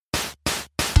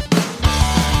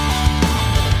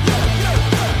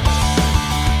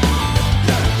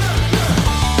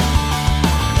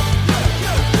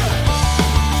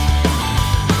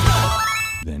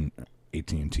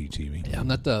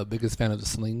not the biggest fan of the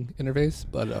Sling interface,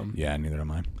 but yeah, neither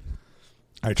am I.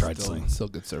 I tried Sling. Still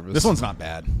good service. This one's not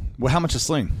bad. Well, how much is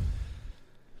Sling?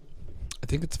 I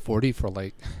think it's 40 for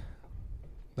like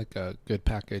a good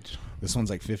package. This one's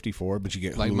like 54, but you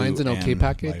get like Hulu mine's an okay and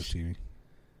package. Live TV.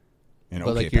 But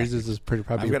okay like yours package. is probably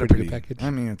I've a got pretty good package. I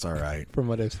mean, it's all right. From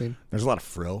what I've seen. There's a lot of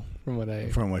frill. From what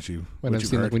you've I've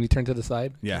seen, heard. like when you turn to the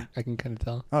side. Yeah, I can kind of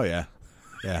tell. Oh yeah,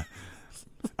 yeah.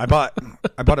 I bought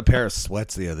a pair of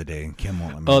sweats the other day, and Kim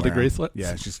won't let me. Oh, the wear gray them. sweats.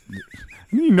 Yeah, she's.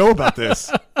 You know about this?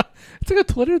 It's like a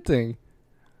Twitter thing.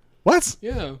 What?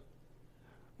 Yeah.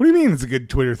 What do you mean? It's a good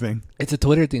Twitter thing? It's a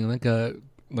Twitter thing, or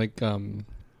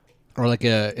like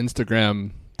a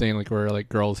Instagram thing, like where like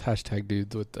girls hashtag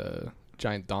dudes with the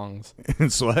giant dongs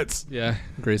And sweats. Yeah,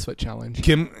 gray sweat challenge.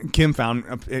 Kim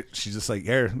found it. She's just like,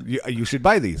 here, you should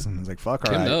buy these. And I was like, fuck,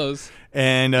 all Kim right. knows.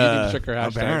 And check her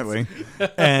hashtags. apparently,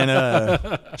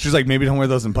 and she's like, maybe don't wear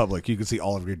those in public. You can see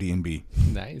all of your D&B.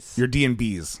 Nice. Your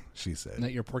D&Bs, she said.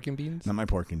 Not your pork and beans. Not my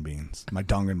pork and beans. My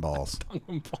dong and balls. Dong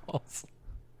and balls.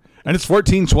 And it's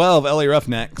 14-12. LA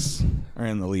Roughnecks are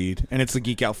in the lead, and it's the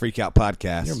Geek Out Freak Out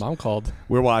podcast. Your mom called.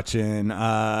 We're watching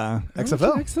XFL.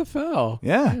 XFL.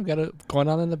 Yeah, we got it going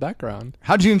on in the background.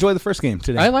 How did you enjoy the first game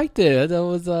today? I liked it. That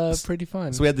was pretty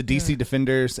fun. So we had the DC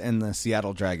Defenders and the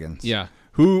Seattle Dragons. Yeah.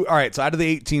 All right, so out of the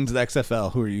 8 teams of the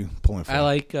XFL, who are you pulling for? I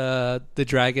like the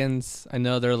Dragons. I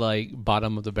know they're like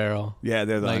bottom of the barrel. Yeah,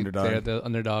 they're the underdog. They're the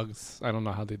underdogs. I don't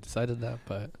know how they decided that,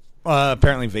 but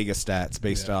apparently Vegas stats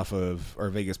based off of, or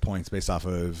Vegas points based off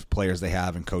of players they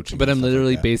have and coaching. But I'm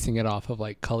literally like basing it off of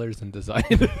like colors and design.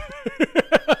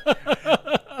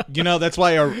 You know, that's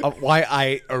why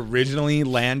I originally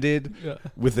landed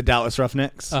with the Dallas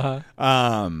Roughnecks.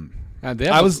 Uh-huh. They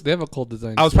have a cool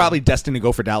design. I was probably destined to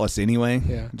go for Dallas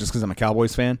anyway, just because I'm a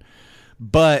Cowboys fan.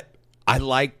 But I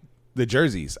like the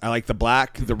jerseys. I like the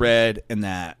black, the red, and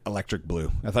that electric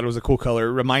blue. I thought it was a cool color.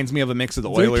 It reminds me of a mix of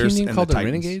the Oilers and the Titans. The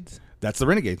Renegades? That's the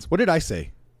Renegades. What did I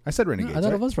say? I said Renegades. No, I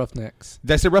thought it was Roughnecks.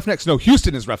 Did I say Roughnecks? No,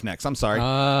 Houston is Roughnecks. I'm sorry.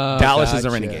 Dallas is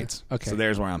the Renegades. Okay. So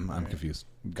there's where I'm confused.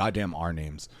 Goddamn R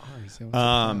names.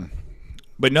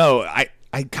 But no, I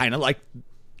kind of like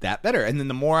that better. And then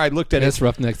the more I looked at it,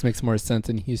 Roughnecks makes more sense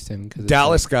in Houston because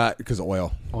Dallas got because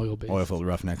oil based. Oil-filled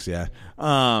Roughnecks. Yeah.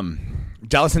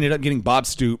 Dallas ended up getting Bob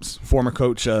Stoops, former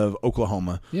coach of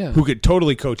Oklahoma, who could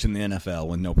totally coach in the NFL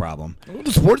with no problem.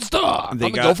 The sports talk.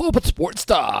 Go for sports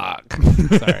talk.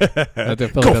 Sorry,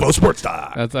 go for sports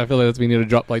talk. I feel like we need to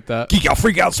drop like that. Geek out,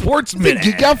 freak out, sports minute.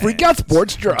 Geek out, freak out,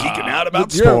 sports drop. Geeking out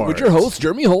about sports with your host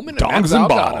Jeremy Holman and Dongs and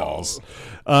bottles.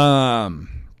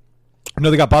 No,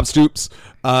 they got Bob Stoops.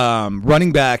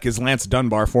 Running back is Lance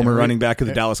Dunbar, former running back of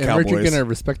the Dallas Cowboys. We're drinking our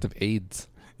respective aids.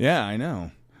 Yeah, I know.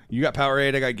 You got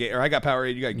Powerade. I got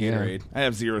Powerade. You got Gatorade. I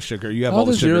have zero sugar. You have all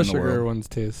the sugar in the world. Zero ones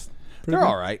taste. They're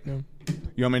all right. Yeah.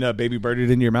 You want me to baby bird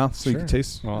it into your mouth so you can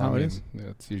taste how it is?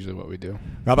 That's usually what we do.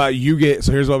 How about you get?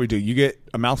 So here's what we do. You get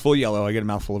a mouthful of yellow. I get a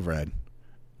mouthful of red,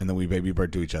 and then we baby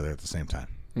bird to each other at the same time.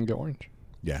 And go orange.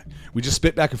 Yeah, we just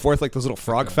spit back and forth like those little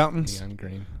frog fountains. Neon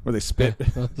green. Where they spit.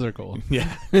 Those are cool.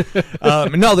 Yeah.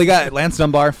 No, they got Lance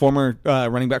Dunbar, former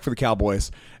running back for the Cowboys.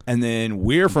 And then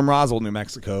we're from Roswell, New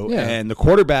Mexico. Yeah. And the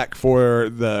quarterback for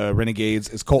the Renegades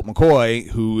is Colt McCoy,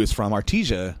 who is from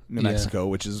Artesia, New Mexico,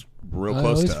 which is real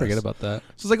close to us. I always forget about that.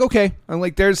 So it's like, okay. I'm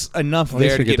like, there's enough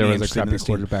there to get me interested in this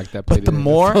quarterback that played. But the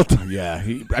more,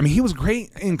 he was great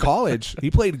in college.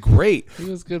 He played great. He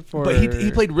was good for. But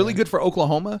he played really good for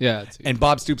Oklahoma. Yeah. And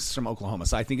Bob Stoops is from Oklahoma,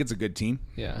 so I think it's a good team.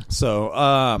 Yeah. So,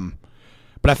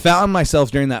 but I found myself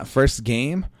during that first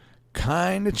game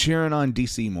kind of cheering on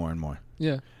DC more and more.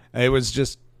 Yeah. It was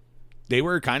just, they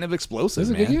were kind of explosive,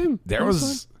 man. It was a good game.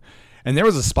 There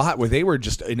was a spot where they were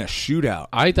just in a shootout.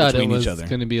 I thought it was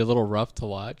going to be a little rough to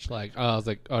watch. Like, I was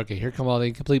like, okay, here come all the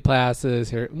incomplete passes.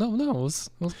 Here, no, it was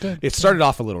good. It started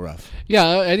off a little rough.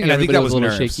 Yeah, I think everybody was a little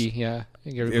nerves. shaky. Yeah, I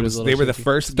think everybody was a little shaky. They were the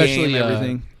first especially game,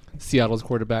 everything. Seattle's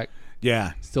quarterback.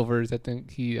 Yeah, Silvers. I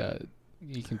think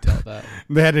you can tell that.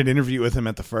 They had an interview with him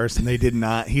at the first, and they did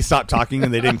not. He stopped talking,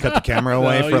 and they didn't cut the camera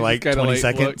away for like 20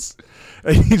 seconds.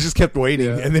 He just kept waiting,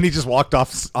 and then he just walked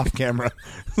off camera.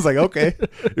 I was like, okay.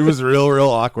 It was real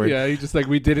awkward. Yeah, he just like,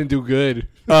 we didn't do good.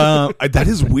 That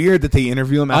is weird that they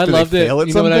interview him after they fail at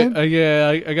something.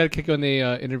 I got a kick when they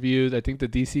interviewed, I think, the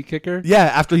DC kicker. Yeah,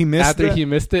 after he missed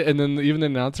it, and then even the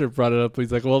announcer brought it up.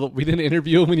 He's like, well, we didn't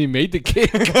interview him when he made the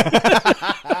kick.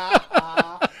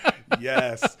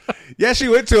 Yes. Yeah, she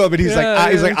went to him, and he's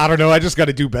like, I don't know, I just got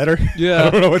to do better. Yeah, I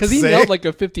don't know what to say. Because he nailed like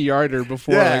a 50-yarder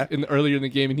before, earlier in the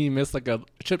game, and he missed like a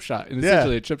chip shot, and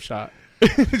essentially a chip shot.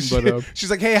 She's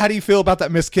like, hey, how do you feel about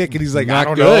that missed kick? And he's like, I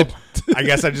don't know. I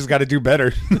guess I just got to do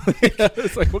better.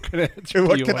 It's like, what can I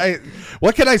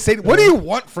say? What do you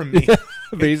want from me?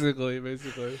 basically.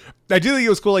 I do think it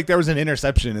was cool. Like there was an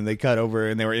interception, and they cut over,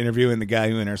 and they were interviewing the guy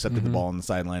who intercepted the ball on the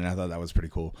sideline. I thought that was pretty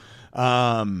cool.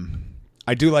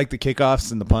 I do like the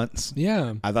kickoffs and the punts.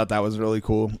 Yeah, I thought that was really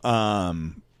cool.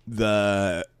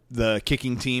 The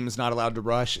kicking team is not allowed to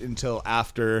rush until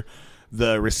after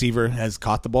the receiver has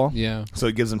caught the ball. Yeah. So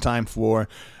it gives them time for.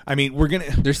 I mean,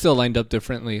 they're still lined up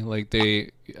differently. Like I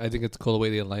think it's cool the way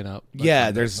they line up. Like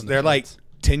yeah, they're like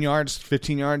 10 yards,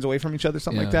 15 yards away from each other,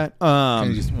 something like that.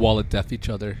 And just wallet deaf each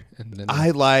other. And then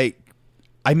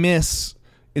I miss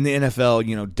in the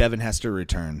NFL, Devin Hester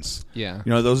returns. Yeah.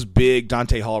 Those big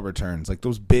Dante Hall returns, like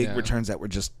those big returns that were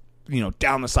just,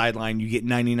 down the sideline, you get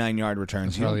 99-yard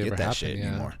returns. You don't get that shit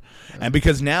anymore. Yeah. And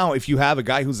because now if you have a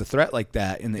guy who's a threat like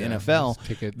that in the NFL,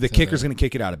 the kicker's going to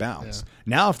kick it out of bounds. Yeah.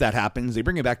 Now if that happens, they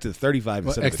bring it back to the 35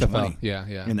 instead of the 20. Yeah.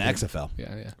 In the XFL.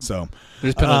 Yeah. So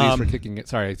there's penalties for kicking it.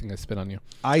 Sorry, I think I spit on you.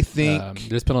 I think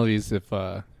there's penalties if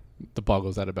the ball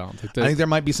goes out of bounds. I think there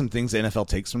might be some things the NFL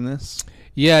takes from this.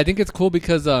 Yeah, I think it's cool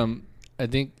because I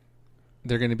think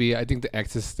they're going to be. I think the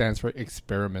X stands for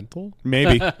experimental.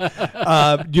 Maybe. Vince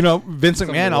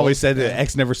McMahon always said that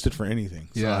X never stood for anything.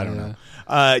 So I don't know.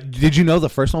 Did you know the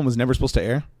first one was never supposed to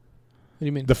air? What do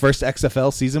you mean? The first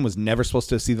XFL season was never supposed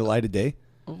to see the light of day.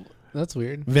 Oh, that's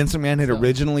weird. Vince McMahon had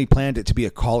originally planned it to be a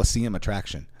Coliseum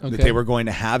attraction. Okay. That they were going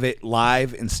to have it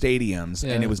live in stadiums,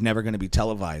 and it was never going to be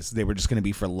televised. They were just going to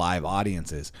be for live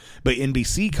audiences. But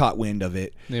NBC caught wind of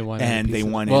it, they wanted it.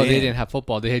 Well, they didn't have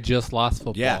football. They had just lost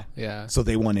football. Yeah. So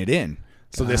they won it in.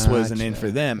 So this was an in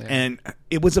for them. Yeah. And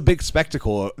it was a big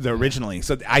spectacle originally.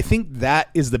 So I think that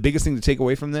is the biggest thing to take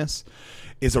away from this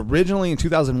is originally in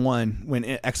 2001 when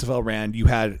XFL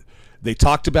ran, they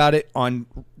talked about it on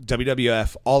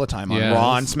WWF all the time, on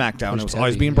Raw and SmackDown. It was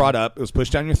always being brought up. It was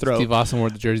pushed down your throat. Steve Austin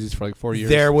wore the jerseys for like 4 years.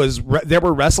 There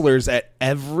were wrestlers at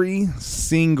every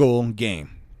single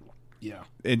game. Yeah.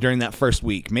 During that first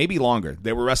week, maybe longer.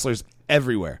 There were wrestlers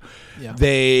everywhere. Yeah.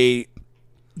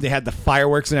 They had the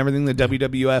fireworks and everything the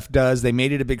WWF does. They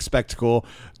made it a big spectacle.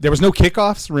 There was no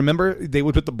kickoffs. Remember, they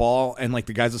would put the ball and like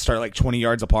the guys would start like 20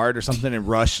 yards apart or something and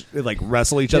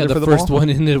wrestle each other for the ball. The first one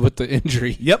ended with the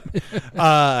injury. Yep.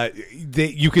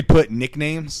 You could put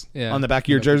nicknames on the back of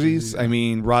your jerseys. I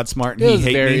mean, Rod Smart and It was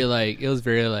very late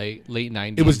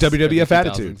 90s. It was WWF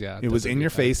attitude. Yeah, it was in your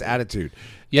face attitude.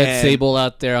 You had Sable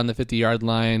out there on the 50-yard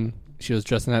line. She was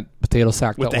dressed in that potato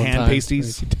sack with the hand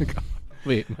pasties.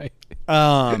 Wait.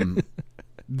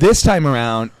 This time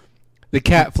around, the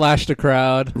cat flashed the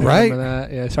crowd. Right? Remember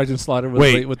that? Yeah, Sergeant Slaughter was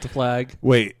late with the flag.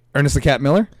 Wait, Ernest the Cat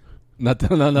Miller? Not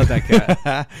that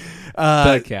cat.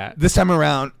 The cat. This time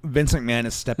around, Vince McMahon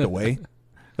has stepped away.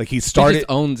 Like he just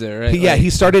owns it, right? He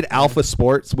started Alpha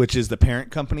Sports, which is the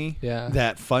parent company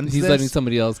that funds He's this. letting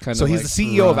somebody else kind of So he's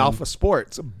the CEO of Alpha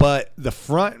Sports, but the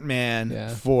front man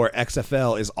for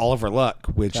XFL is Oliver Luck,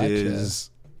 which is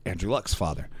Andrew Luck's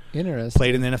father. Interesting.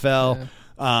 Played in the NFL,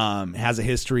 has a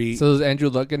history. So is Andrew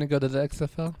Luck going to go to the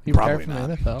XFL? He Probably from not.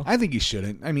 The NFL. I think he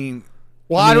shouldn't. I mean,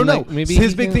 I don't know. Maybe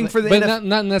his big thing for the NFL, but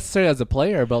not necessarily as a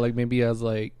player, but like maybe as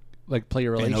like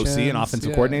player relations, an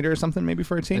offensive coordinator or something, maybe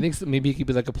for a team. I think maybe he could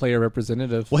be like a player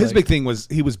representative. Well, his big thing was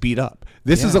he was beat up.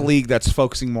 This is a league that's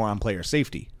focusing more on player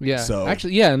safety. Yeah, so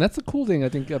actually, and that's a cool thing I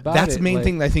think about that's the main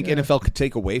thing that I think NFL could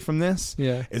take away from this.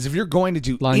 Yeah, is if you're going to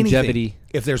do longevity. Anything,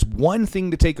 if there's one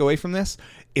thing to take away from this,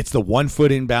 it's the 1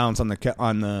 foot in bounds on the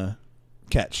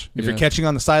catch. If you're catching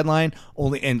on the sideline,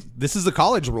 and this is a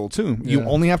college rule too. You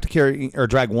only have to carry or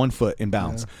drag 1 foot in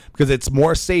bounds because it's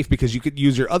more safe because you could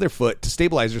use your other foot to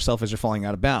stabilize yourself as you're falling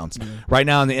out of bounds. Yeah. Right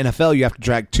now in the NFL, you have to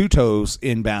drag 2 toes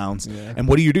in bounds, and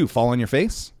what do? Fall on your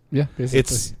face? Yeah, basically.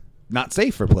 It's not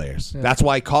safe for players. Yeah. That's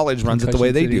why college runs it the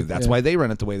way they do. That's why they run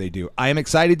it the way they do. I am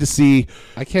excited to see.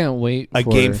 I can't wait a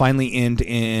game finally end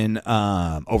in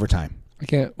overtime. I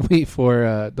can't wait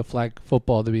for the flag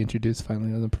football to be introduced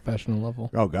finally on the professional level.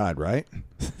 Oh, God, right?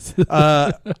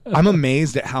 I'm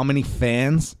amazed at how many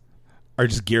fans are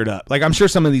just geared up. Like, I'm sure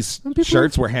some of these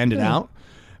shirts were handed out,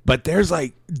 but there's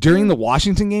like, during the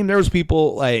Washington game, there was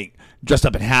people like dressed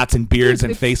up in hats and beards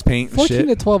and face paint and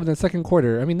 14-12 in the second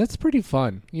quarter. I mean, that's pretty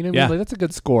fun. You know what I mean? Like, that's a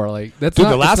good score. Like, that's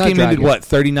the last game ended,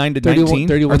 39-19?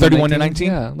 31-19?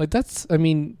 Yeah, like that's, I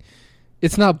mean...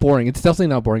 It's not boring. It's definitely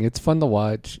not boring. It's fun to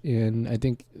watch, and I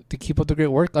think to keep up the great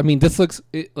work. I mean, this looks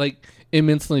like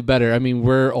immensely better. I mean,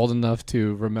 we're old enough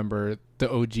to remember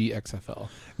the OG XFL.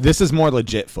 This is more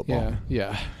legit football.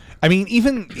 Yeah. I mean,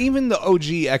 even the OG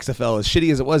XFL, as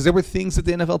shitty as it was, there were things that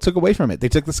the NFL took away from it. They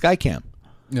took the Sky Cam.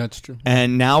 Yeah, that's true.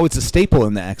 And now it's a staple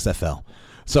in the XFL.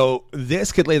 So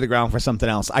this could lay the ground for something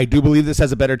else. I do believe this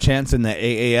has a better chance in the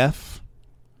AAF,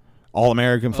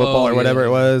 All-American Football or whatever it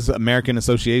was, American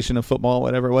Association of Football,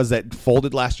 whatever it was, that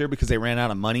folded last year because they ran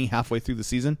out of money halfway through the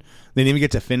season. They didn't even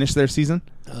get to finish their season.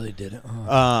 Oh, they didn't.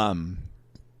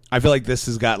 I feel like this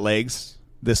has got legs.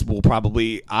 This will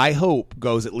probably, I hope,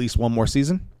 goes at least one more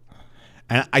season.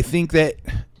 And I think that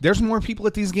there's more people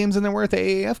at these games than there were at the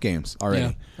AAF games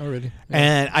already. Yeah, already. Yeah.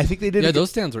 And I think they did. Yeah, those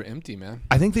stands were empty, man.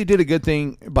 I think they did a good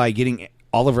thing by getting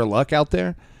Oliver Luck out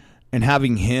there and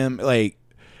having him, like,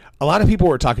 a lot of people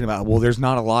were talking about, well, there's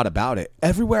not a lot about it.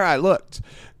 Everywhere I looked,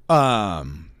 Pat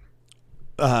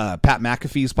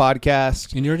McAfee's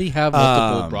podcast. And you already have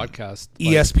multiple broadcasts.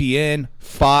 ESPN,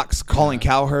 Fox, Colin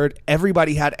Cowherd.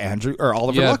 Everybody had Andrew or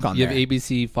Oliver Luck on there. You have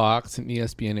ABC, Fox, and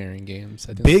ESPN airing games.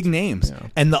 I think big names. Yeah.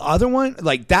 And the other one,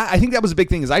 like that, I think that was a big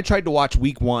thing, is I tried to watch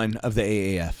week 1 of the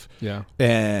AAF. Yeah.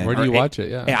 And where do you watch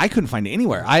it? Yeah. And I couldn't find it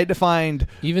anywhere. I had to find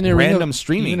even random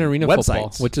streaming even arena websites.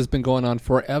 Football, which has been going on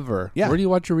forever. Yeah. Where do you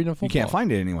watch arena football? You can't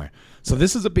find it anywhere. So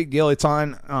this is a big deal. It's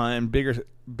on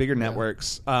bigger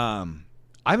networks.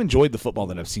 I've enjoyed the football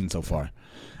that I've seen so far.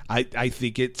 I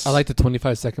think it's... I like the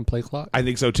 25-second play clock. I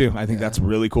think so, too. I think that's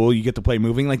really cool. You get to play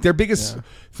moving. Like, their biggest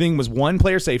thing was 1,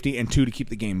 player safety, and 2, to keep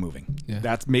the game moving. Yeah.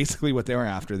 That's basically what they were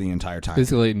after the entire time.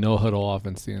 Basically, no huddle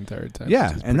offense the entire time.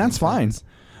 Yeah, and that's fine.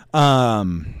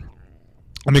 I'm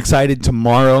excited.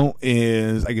 Tomorrow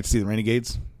is... I get to see the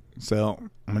Renegades, so...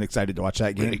 I'm excited to watch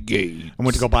that game. Renegades. I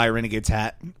went to go buy a Renegades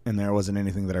hat, and there wasn't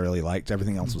anything that I really liked.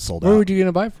 Everything else was sold out. Where were you going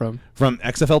to buy from? From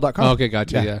XFL.com. Oh, okay,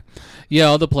 gotcha, yeah.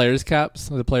 All the players' caps,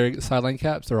 the player sideline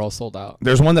caps, they're all sold out.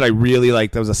 There's one that I really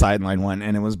liked that was a sideline one,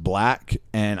 and it was black,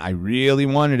 and I really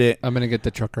wanted it. I'm going to get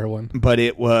the trucker one. But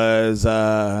it was,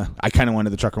 I kind of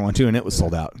wanted the trucker one, too, and it was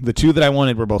sold out. The 2 that I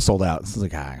wanted were both sold out. So I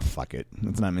was like, fuck it.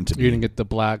 It's not meant to be. You're going to get the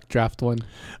black draft one?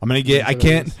 I'm going to get, I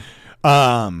can't,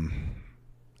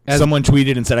 someone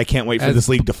tweeted and said, I can't wait for this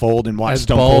league to fold and watch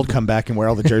Stone Cold come back and wear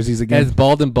all the jerseys again. As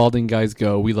bald and balding guys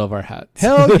go, we love our hats.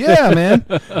 Hell yeah, man.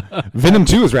 Venom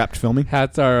 2 is wrapped filming.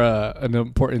 Hats are an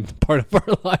important part of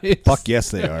our lives. Fuck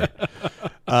yes, they are.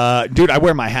 Dude, I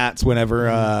wear my hats whenever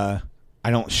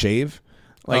I don't shave.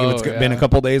 Like, if it's been a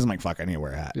couple days, I'm like, fuck, I need to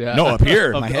wear a hat. Yeah. No, up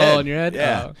here, my head. Oh, on your head?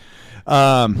 Yeah.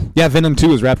 Venom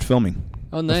 2 is wrapped filming.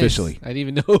 Oh, nice. Officially. I didn't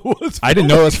even know it was filming. I didn't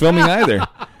know it was filming either.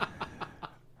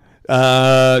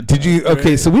 Did you?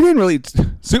 Okay, so we didn't really.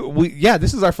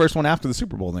 This is our first one after the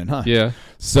Super Bowl, then, huh? Yeah.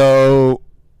 So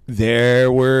there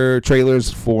were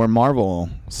trailers for Marvel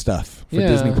stuff, for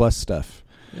Disney Plus stuff.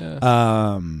 Yeah.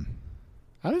 I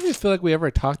don't even feel like we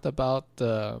ever talked about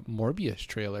the Morbius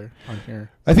trailer on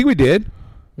here. I think we did.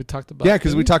 We talked about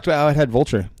because we talked about how it had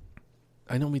Vulture.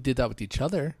 I know we did that with each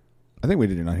other. I think we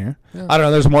did it on here. Yeah. I don't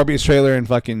know. There's a Morbius trailer and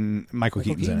fucking Michael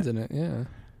Keaton's in it. Yeah.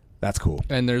 That's cool.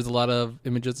 And there's a lot of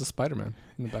images of Spider-Man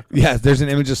in the background. Yeah, there's an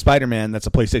image of Spider-Man that's a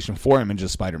PlayStation 4 image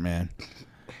of Spider-Man.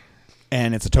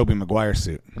 And it's a Tobey Maguire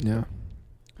suit. Yeah.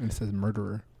 And it says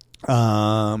murderer.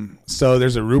 So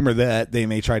there's a rumor that they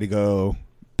may try to go...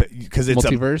 Because it's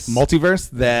multiverse,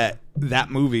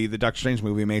 that movie, the Doctor Strange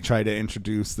movie, may try to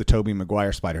introduce the Tobey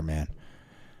Maguire Spider-Man.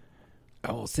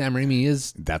 Oh, Sam Raimi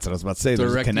is... That's what I was about to say.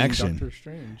 There's a connection. Doctor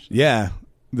Strange. Yeah.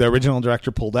 The original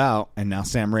director pulled out, and now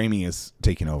Sam Raimi is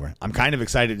taking over. I'm kind of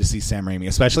excited to see Sam Raimi,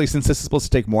 especially since this is supposed to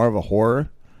take more of a horror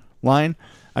line.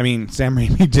 I mean, Sam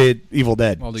Raimi did Evil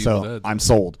Dead, I'm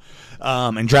sold.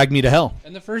 And Drag Me to Hell.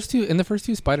 And the first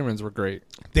two Spider-Mans were great.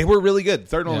 They were really good.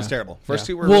 Third one was terrible. First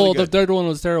two were really good. Well, the third one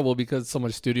was terrible because so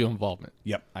much studio involvement.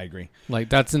 Yep, I agree. Like,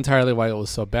 that's entirely why it was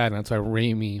so bad, and that's why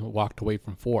Raimi walked away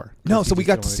from 4. No, so we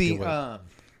got to see a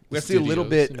little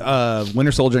bit of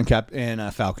Winter Soldier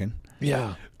and Falcon.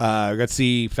 Yeah. We got to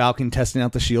see Falcon testing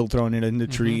out the shield, throwing it into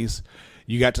trees.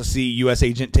 You got to see U.S.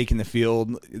 Agent taking the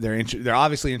field. They're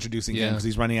obviously introducing him because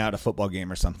he's running out a football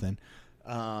game or something.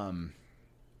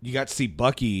 You got to see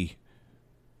Bucky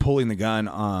pulling the gun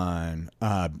on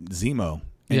Zemo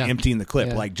and emptying the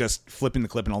clip, like just flipping the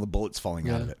clip and all the bullets falling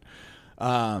out of it.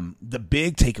 The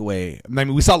big takeaway, I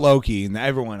mean, we saw Loki, and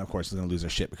everyone, of course, is going to lose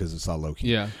their shit because we saw Loki.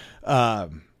 Yeah.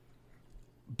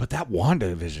 But that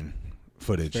WandaVision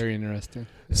footage. Very interesting.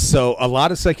 Yeah. So a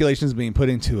lot of speculation is being put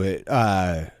into it.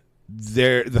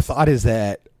 The thought is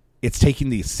that it's taking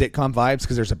these sitcom vibes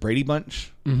because there's a Brady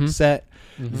Bunch set.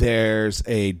 Mm-hmm. There's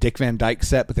a Dick Van Dyke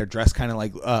set, but they're dressed kind of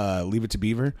like Leave It to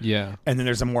Beaver. Yeah. And then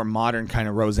there's a more modern kind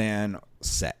of Roseanne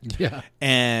set. Yeah.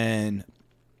 And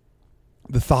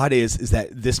the thought is that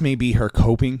this may be her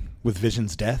coping with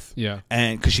Vision's death. Yeah.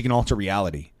 And because she can alter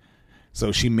reality.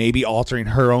 So she may be altering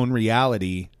her own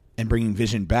reality and bringing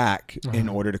Vision back in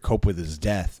order to cope with his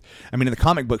death. I mean, in the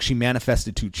comic book, she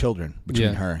manifested 2 children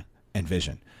between her and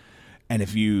Vision. And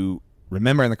if you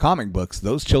remember in the comic books,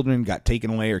 those children got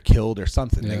taken away or killed or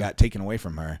something. They got taken away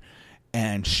from her,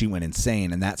 and she went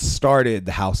insane. And that started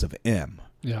the House of M.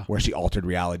 Yeah. Where she altered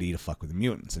reality to fuck with the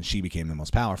mutants, and she became the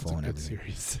most powerful in everything.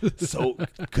 Series. So,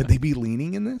 could they be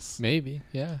leaning in this? Maybe,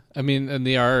 yeah. I mean, and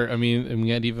they are. I mean, and we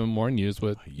had even more news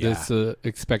with this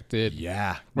expected,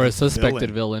 or a suspected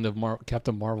villain of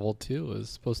Captain Marvel too is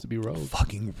supposed to be Rogue.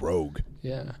 Fucking Rogue.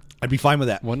 Yeah, I'd be fine with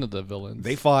that. One of the villains.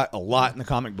 They fought a lot in the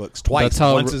comic books twice.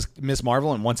 Once as Miss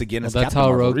Marvel, and once again as Captain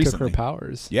Marvel. That's how Rogue recently. took her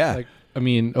powers. Yeah, like, I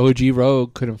mean, OG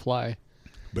Rogue couldn't fly.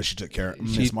 But she took care of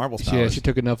Miss Marvel's powers. Yeah, she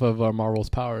took enough of Marvel's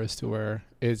powers to where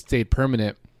it stayed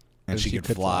permanent. And she could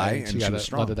fly, and she got was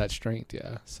strong. A lot of that strength,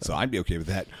 yeah. So I'd be okay with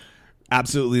that.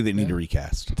 Absolutely, they need to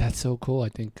recast. That's so cool, I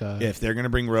think. If they're going to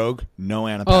bring Rogue, no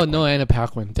Anna Paquin. Oh, no Anna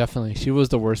Paquin, definitely. She was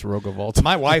the worst Rogue of all time.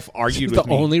 My wife argued with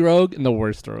me. The only Rogue and the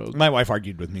worst Rogue. My wife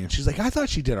argued with me, and she's like, I thought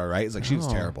she did all right. It's like, she was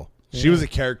terrible. Yeah. She was a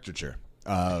caricature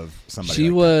of somebody. She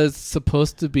was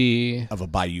supposed to be... Of a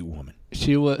Bayou woman.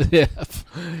 She was,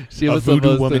 she was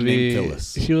voodoo supposed woman to be. named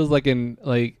Phyllis. She was like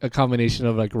a combination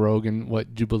of like Rogue and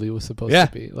what Jubilee was supposed to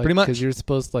be. Like, pretty much. Because you're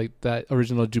supposed to like that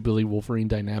original Jubilee Wolverine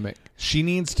dynamic. She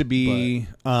needs to be.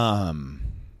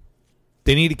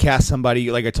 They need to cast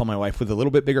somebody, like I told my wife, with a little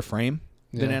bit bigger frame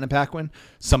than Anna Paquin.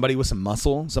 Somebody with some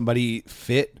muscle. Somebody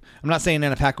fit. I'm not saying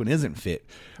Anna Paquin isn't fit,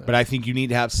 but I think you need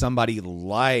to have somebody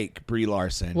like Brie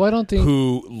Larson. Well, I don't think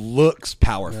who looks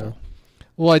powerful. Yeah.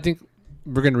 Well, I think.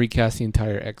 We're going to recast the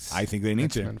entire I think they need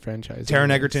X-Men franchise.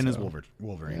 Taron Egerton is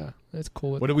Wolverine. Yeah, that's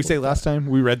cool. What did we say last time?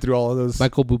 We read through all of those.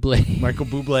 Michael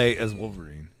Bublé as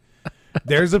Wolverine.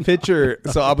 There's a picture.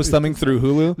 So I was thumbing through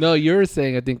Hulu. No, you were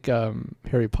saying, I think,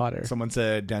 Harry Potter. Someone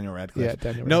said Daniel Radcliffe. Yeah,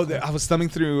 Daniel Radcliffe. No, I was thumbing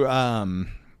through,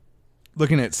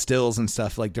 looking at stills and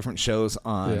stuff, like different shows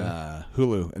on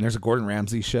Hulu. And there's a Gordon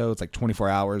Ramsay show. It's like 24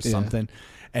 hours something.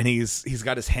 And he's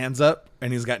got his hands up,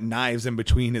 and he's got knives in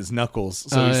between his knuckles.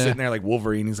 So he's sitting there like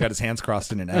Wolverine. He's got his hands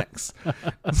crossed in an X.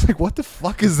 It's like, what the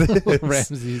fuck is this?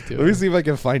 Ramsay's doing. Let me see if I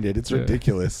can find it. It's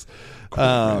ridiculous.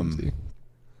 I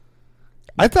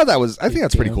think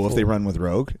that's pretty cool if they run with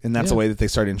Rogue, and that's the way that they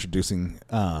start introducing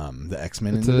the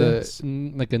X-Men into this.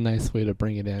 Like a nice way to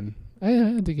bring it in.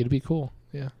 I think it'd be cool.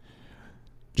 Yeah.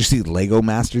 Did you see Lego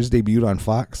Masters debuted on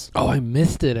Fox? Oh, I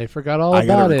missed it. I forgot all about it.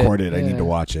 I gotta record it. Yeah. I need to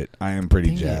watch it. I am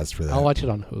pretty jazzed for that. I'll watch it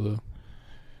on Hulu.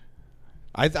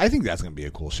 I think that's going to be a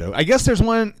cool show. I guess there's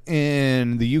one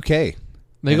in the UK.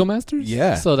 Lego Masters?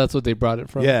 Yeah. So that's what they brought it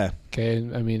from? Yeah. Okay.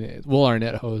 I mean, Will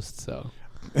Arnett hosts, so.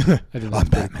 I'm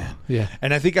Batman. Yeah.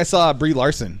 And I think I saw Brie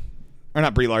Larson. Or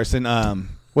not Brie Larson.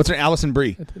 What's her name? Allison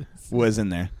Brie was in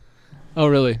there. Oh,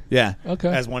 really? Yeah. Okay.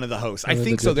 As one of the hosts. I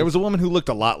think so. There was a woman who looked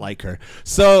a lot like her.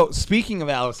 So, speaking of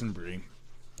Allison Brie.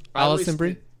 Allison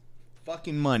Brie?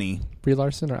 Fucking money. Brie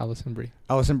Larson or Allison Brie?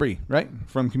 Allison Brie, right?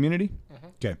 From Community?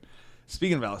 Okay.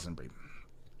 Speaking of Allison Brie.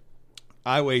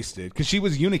 I wasted, because she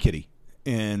was Unikitty.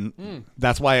 And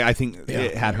that's why I think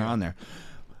it had her on there.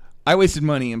 I wasted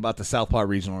money and bought the Southpaw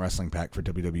Regional Wrestling Pack for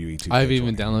WWE 2K20. I haven't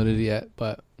even downloaded it yet,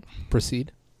 but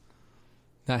proceed.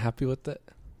 Not happy with it?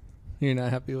 You're not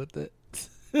happy with it?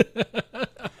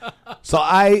 So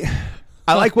I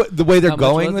like the way they're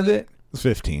going with it. It's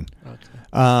 15.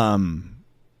 Okay.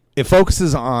 It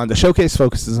focuses on the showcase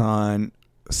focuses on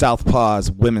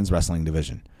Southpaw's women's wrestling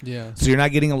division. Yeah. So you're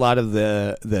not getting a lot of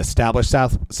the established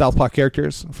Southpaw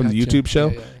characters from the YouTube show.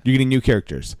 Yeah. You're getting new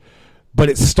characters. But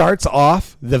it starts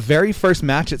off, the very first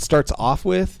match it starts off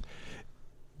with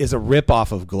is a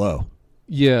rip-off of Glow.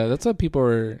 Yeah, that's what people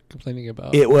were complaining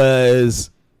about. It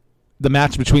was the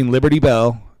match between Liberty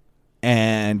Bell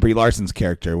and Brie Larson's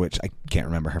character, which I can't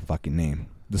remember her fucking name.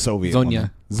 The Soviet woman.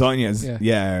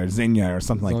 Zonya, or Xenia or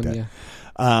something like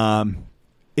that.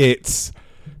 It's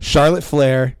Charlotte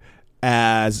Flair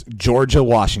as Georgia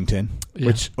Washington,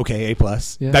 which, okay, A+.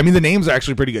 Yeah. I mean, the names are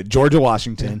actually pretty good. Georgia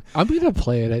Washington. Yeah. I'm going to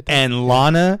play it, I think. And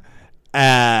Lana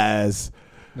as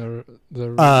the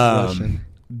Russian.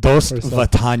 Dost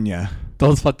Vatanya.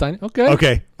 Okay.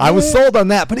 Okay. I was sold on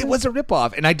that, but it was a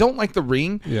ripoff. And I don't like the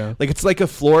ring. Yeah. Like, it's like a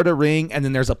Florida ring, and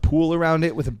then there's a pool around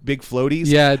it with a big floaties.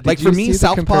 Yeah. Like, for me,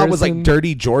 Southpaw was like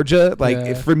dirty Georgia.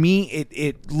 Like, for me,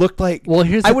 it looked like... Well,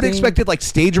 here's I would have expected, like,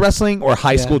 stage wrestling or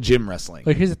high school gym wrestling.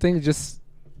 But here's the thing, you just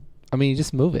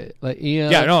move it. Like,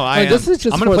 this is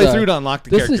just I'm going to play through to unlock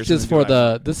the characters. This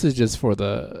is just for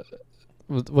the...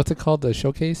 What's it called? The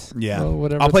showcase? Yeah.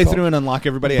 Whatever I'll play through and unlock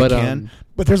everybody I can.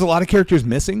 But there's a lot of characters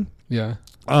missing. Yeah.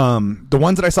 The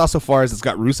ones that I saw so far is it's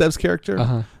got Rusev's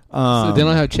character. So they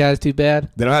don't have Chaz Too Bad?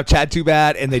 They don't have Chad Too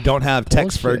Bad, and they don't have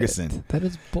Tex Bullshit. Ferguson. That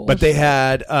is bullshit. But they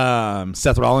had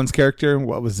Seth Rollins' character.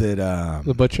 What was it?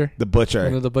 The Butcher. The Butcher.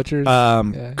 One of the Butchers.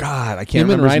 God, I can't remember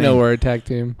Him and his Rhino name. were a tag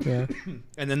team. Yeah.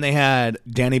 And then they had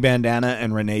Danny Bandana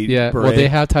and Renee Yeah. Beret. Well, they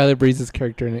have Tyler Breeze's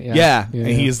character in it. Yeah, and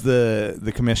he's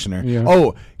the commissioner. Yeah.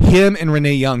 Oh, him and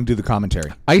Renee Young do the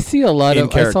commentary. I see a lot In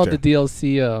of. I saw the character.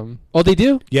 DLC. Oh, they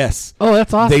do? Yes. Oh,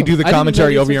 that's awesome. They do the I didn't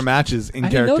commentary know over these your were- matches in I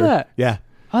character. didn't know that. Yeah.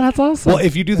 Oh, that's awesome. Well,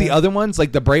 if you do the other ones,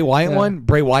 like the Bray Wyatt one,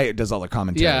 Bray Wyatt does all the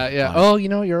commentary. Yeah. on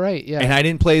it. Oh, you're right. Yeah. And I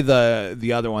didn't play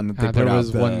the other one that they put there out.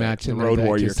 was one match the in there Road that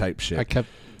Warrior just- type shit.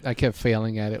 I kept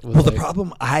failing at it. Well, the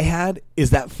problem I had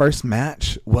is that first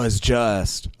match was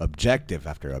just objective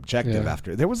after objective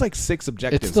after. There was like 6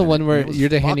 objectives. It's the one where it was you're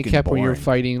the fucking handicap where you're boring.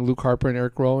 fighting Luke Harper and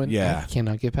Eric Rowan. Yeah. I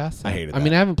cannot get past it. I hated I mean,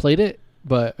 that. I haven't played it,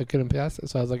 but I couldn't pass it.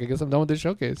 So I was like, I guess I'm done with this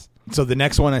showcase. So the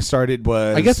next one I started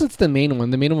was. I guess it's the main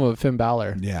one. The main one with Finn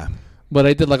Balor. Yeah. But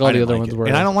I did like all I the didn't other like ones it. where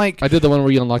And I don't like. I did the one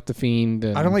where you unlock the Fiend.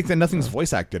 And, I don't like that nothing's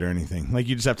voice acted or anything. Like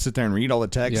you just have to sit there and read all the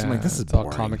text. Yeah, I'm like, this is it's all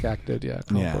boring. comic acted. Yeah.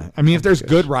 Yeah. I mean, if there's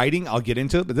good writing, I'll get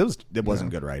into it. But it wasn't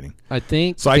good writing. I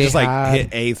think So I they just like had- hit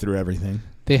A through everything.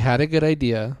 They had a good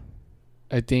idea.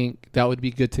 I think that would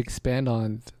be good to expand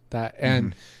on that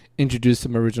and introduce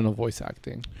some original voice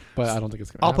acting. But I don't think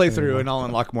it's gonna. I'll play happen through anymore. and I'll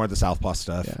unlock more of the Southpaw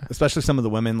stuff, Yeah. especially some of the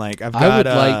women. Like I've got. I would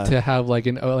like to have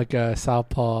like a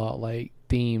Southpaw like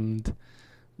themed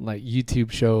like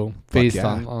YouTube show based yeah.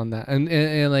 on that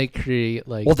and like create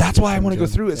like. Well, that's why I want to go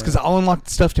engine. through it. It's because I'll unlock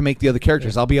stuff to make the other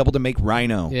characters. I'll be able to make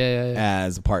Rhino Yeah.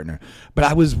 as a partner. But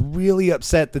I was really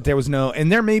upset that there was no,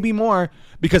 and there may be more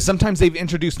because sometimes they've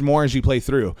introduced more as you play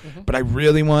through. But I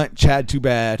really want Chad Too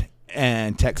Bad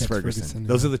and Tex Ferguson.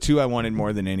 Those are the 2 I wanted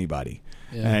more than anybody.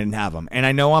 Yeah. And I didn't have them. And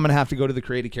I know I'm going to have to go to the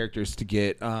creative characters to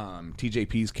get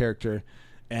TJP's character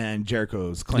and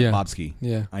Jericho's Clint Bobsky.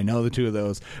 Yeah. I know the 2 of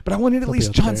those. But I wanted at He'll be least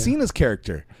up John there. Cena's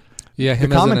character. Yeah, The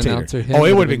him as an commentator. announcer. Him Oh, it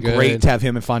would've would have been great good. to have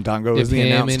him and Fandango as If the him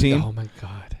announce and- team. Oh my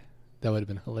god, that would have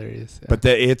been hilarious. Yeah. But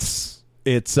it's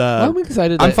Well, I'm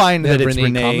excited. I'm fine they that have it's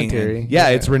Renee. commentary. Yeah,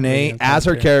 it's Renee Renee as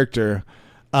her commentary. character,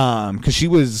 because she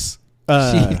was.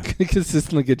 She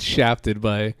consistently gets shafted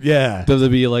by Yeah.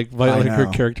 WWE like by I like her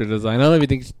know. character design. I don't even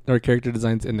think her character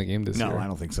design's in the game this year. No, I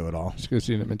don't think so at all. Because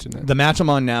she didn't mention that. The match I'm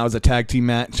on now is a tag team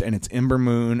match, and it's Ember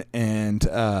Moon and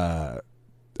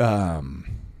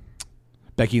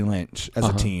Becky Lynch as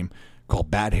a team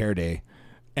called Bad Hair Day,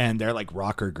 and they're like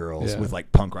rocker girls with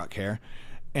like punk rock hair,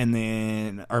 and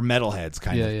then or metalheads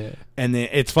kind of. Yeah. And then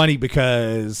it's funny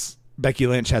because Becky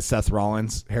Lynch has Seth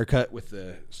Rollins' haircut with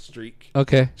the streak.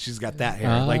 Okay. She's got that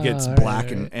hair. Like it's right, black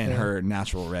right, and yeah. her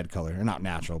natural red color. Or not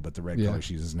natural, but the red Yeah. color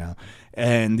she uses now.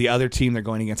 And the other team they're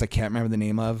going against, I can't remember the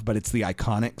name of, but it's the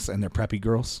Iconics and they're preppy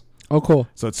girls. Oh, cool.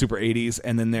 So it's super 80s.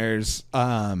 And then there's,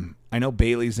 I know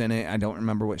Bailey's in it. I don't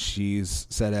remember what she's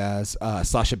said as.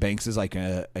 Sasha Banks is like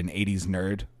an 80s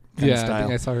nerd kind of style. I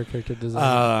think I saw her character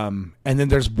design. And then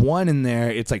there's one in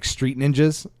there. It's like Street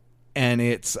Ninjas. And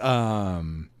it's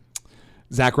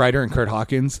Zack Ryder and Kurt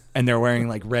Hawkins, and they're wearing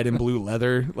like red and blue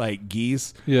leather like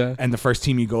geese. Yeah. And the first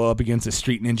team you go up against is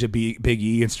Street Ninja Big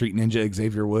E and Street Ninja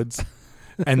Xavier Woods,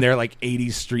 and they're like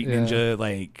 80s Street Ninja,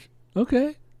 like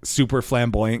Okay. super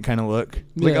flamboyant kind of look.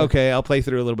 Like Yeah. okay, I'll play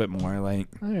through a little bit more. Like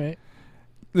All right.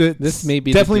 this This may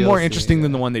be the definitely more DLC, interesting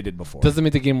than the one they did before. Doesn't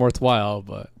make the game worthwhile,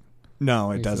 but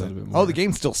No, it makes it a little doesn't. bit more. Oh, the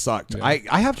game still sucked. Yeah.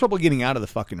 I have trouble getting out of the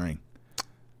fucking ring.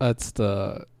 that's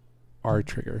the R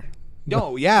trigger.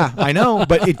 No, yeah, I know,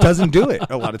 but it doesn't do it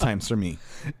a lot of times for me.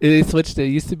 It switched. It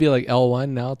used to be like L1.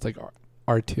 Now it's like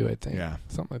R2, I think. Yeah.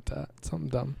 Something like that. Something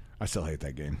dumb. I still hate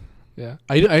that game. Yeah.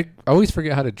 I always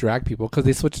forget how to drag people because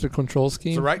they switched the control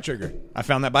scheme. It's a right trigger. I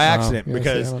found that by accident yeah, see,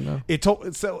 because I don't know.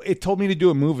 it told me to do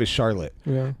a move as Charlotte.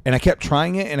 Yeah. And I kept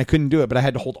trying it and I couldn't do it, but I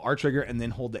had to hold R trigger and then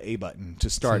hold the A button to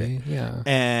start it. Yeah.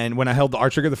 And when I held the R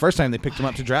trigger the first time, they picked him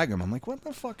up to drag him. I'm like, what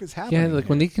the fuck is happening? Yeah, like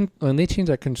here? when they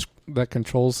changed that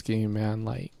control scheme, man,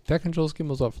 like that control scheme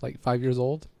was like 5 years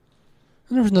old,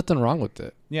 and there was nothing wrong with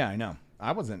it. Yeah, I know.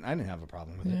 I didn't have a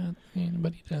problem with it. Yeah,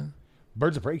 anybody did.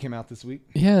 Birds of Prey came out this week.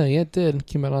 Yeah, it did.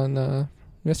 Came out on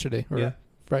yesterday or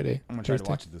Friday. I'm gonna try to Thursday.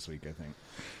 watch it this week. I think.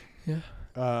 Yeah.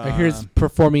 I hear it's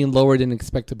performing lower than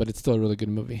expected, but it's still a really good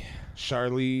movie.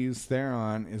 Charlize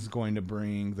Theron is going to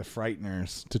bring The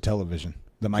Frighteners to television.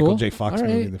 The Michael Cool. J. Fox All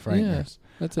movie, right. The Frighteners. Yeah,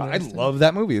 that's I interesting. love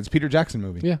that movie. It's a Peter Jackson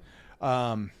movie. Yeah.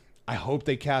 I hope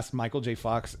they cast Michael J.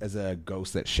 Fox as a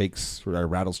ghost that shakes or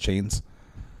rattles chains.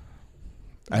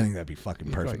 I think that'd be fucking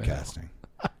You're perfect going to casting.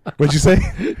 What'd you say?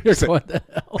 You're going to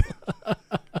hell.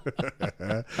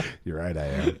 You're right, I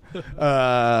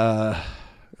am.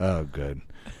 Oh, good.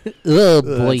 Oh, boy.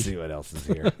 Let's see what else is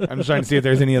here. I'm just trying to see if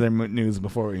there's any other news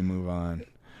before we move on.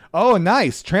 Oh,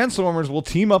 nice. Transformers will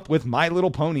team up with My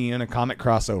Little Pony in a comic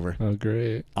crossover. Oh,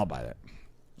 great. I'll buy that.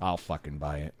 I'll fucking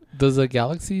buy it. Does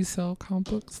Galaxy sell comic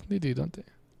books? They do, don't they?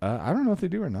 I don't know if they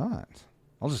do or not.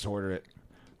 I'll just order it.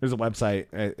 There's a website,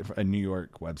 a New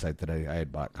York website that I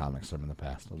had bought comics from in the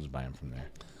past. I'll just buy them from there.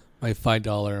 My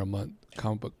 $5 a month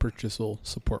comic book purchase will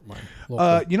support my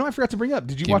local I forgot to bring up.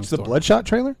 Did you watch the store. Bloodshot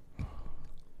trailer?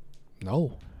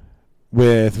 No.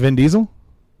 With Vin Diesel?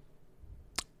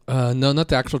 No, not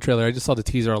the actual trailer. I just saw the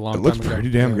teaser a long time ago. It looks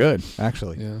pretty damn good,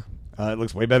 actually. Yeah. It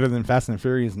looks way better than Fast and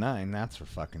Furious 9. That's for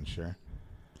fucking sure.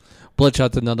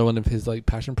 Bloodshot's another one of his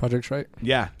passion projects, right?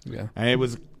 Yeah. Yeah. And it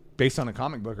was based on a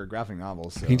comic book or graphic novel.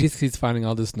 So. He just keeps finding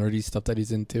all this nerdy stuff that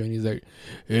he's into, and he's like,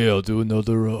 "Hey, I'll do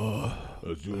another.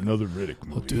 Let's do another Riddick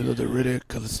movie. I'll do another Riddick.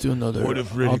 Let's do another. What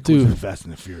if Riddick was in Fast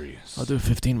and the Furious? I'll do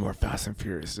 15 more Fast and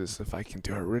Furiouses if I can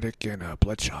do a Riddick and a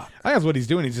Bloodshot." I think that's what he's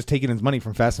doing. He's just taking his money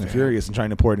from Fast and Furious and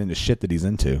trying to pour it into shit that he's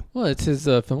into. Well, it's his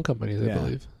film companies, I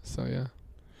believe. So yeah.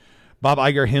 Bob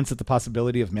Iger hints at the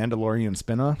possibility of Mandalorian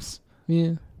spinoffs.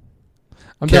 Yeah.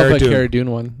 I'm down by Cara Dune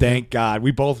one. Thank God.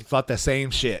 We both thought the same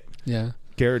shit. Yeah.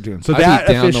 Cara Dune. So that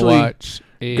officially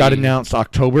got announced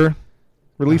October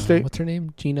release date. What's her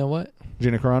name? Gina what?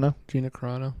 Gina Carano. Gina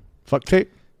Carano. Fuck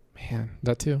tape. Man,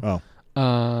 that too. Oh.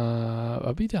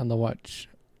 I'll be down to watch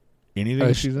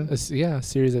anything she's in. A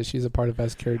series that she's a part of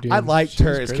as Cara Dune. I liked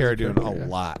her as Cara Dune a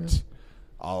lot. Yeah.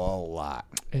 A lot.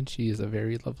 And she is a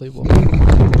very lovely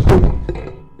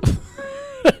woman.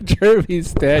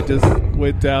 Jeremy's stand just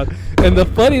went down. And the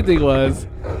funny thing was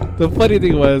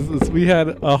is we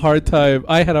had a hard time.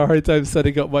 I had a hard time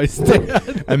setting up my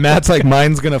stand. And Matt's like,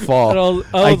 mine's going to fall.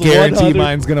 I guarantee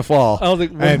mine's going to fall. I was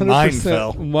like, 100% and mine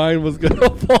fell. Mine was going to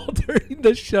fall during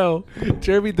the show.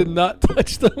 Jeremy did not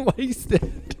touch the mic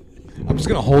stand. I'm just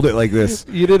going to hold it like this.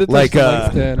 You didn't touch the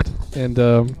mic stand. And,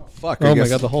 fuck, oh my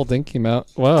God, the whole thing came out.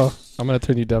 Wow. I'm going to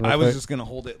turn you down real quick. I was just going to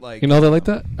hold it like... You know that like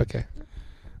that? Okay.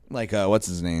 Like, what's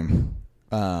his name?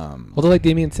 Hold it like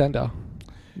Damien Sandow.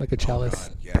 Like a chalice.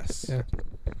 God, yes. Yeah.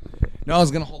 No, I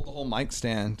was going to hold the whole mic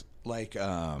stand like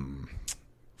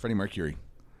Freddie Mercury.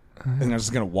 And I was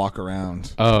just going to walk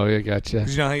around. Oh, yeah, gotcha.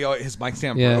 Because you know how his mic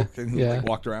stand broke and he like,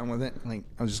 walked around with it? Like,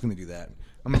 I was just going to do that.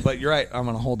 But you're right. I'm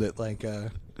going to hold it like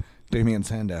Damien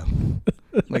Sandow.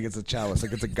 Like it's a chalice.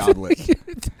 Like it's a goblet.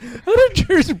 How did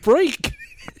yours break?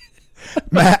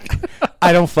 Matt,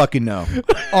 I don't fucking know.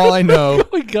 All I know oh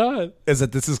my God. is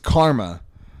that this is karma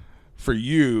for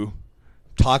you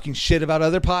talking shit about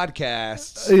other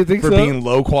podcasts you think for so? being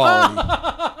low quality.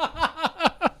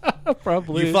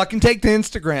 Probably. You fucking take to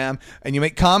Instagram and you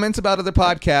make comments about other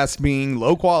podcasts being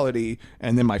low quality,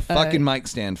 and then my fucking mic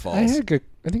stand falls. I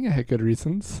think I had good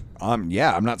reasons.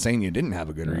 Yeah, I'm not saying you didn't have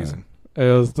a good reason. It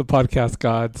was the podcast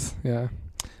gods. Yeah.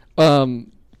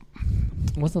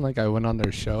 It wasn't like I went on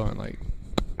their show and like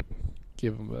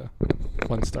give them a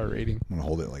 1-star rating. I'm gonna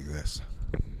hold it like this.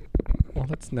 Well,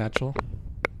 that's natural.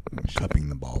 I'm cupping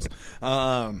the balls.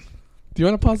 Do you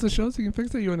want to pause the show so you can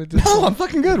fix it? You want to do? No, I'm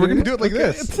fucking good. We're gonna do it like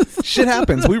this. Shit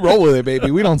happens. We roll with it,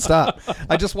 baby. We don't stop.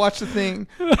 I just watched a thing,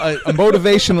 a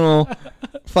motivational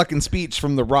fucking speech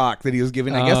from The Rock that he was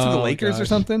giving, I guess, to the Lakers or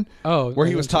something. Oh, where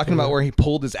he was talking about where he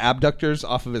pulled his abductors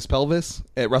off of his pelvis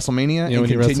at WrestleMania and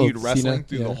continued wrestling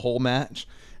through the whole match.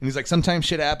 And he's like, sometimes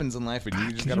shit happens in life, and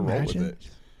you just gotta roll with it.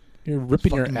 You're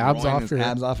ripping your abs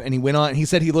off. And he went on. He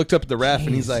said he looked up at the ref,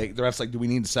 and he's like, the ref's like, "Do we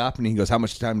need to stop?" And he goes, "How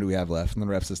much time do we have left?" And the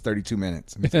ref says, 32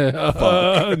 minutes. And he's like,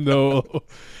 fuck. No.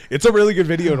 It's a really good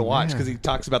video to watch because he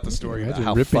talks about the story about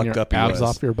how fucked up he was. Abs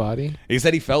off your body. He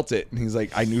said he felt it, and he's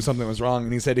like, "I knew something was wrong."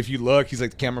 And he said, "If you look," he's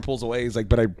like, the camera pulls away. He's like,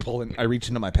 "But I reach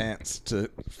into my pants to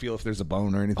feel if there's a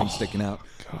bone or anything sticking out,"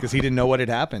 because he didn't know what had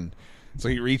happened. So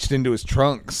he reached into his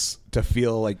trunks to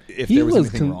feel like if there was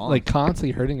anything wrong. Like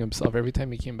constantly hurting himself every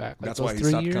time he came back. Like that's why he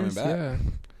stopped coming back. Yeah.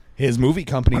 His movie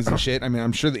companies and shit. I mean,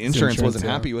 I'm sure the insurance wasn't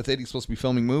happy with it. He's supposed to be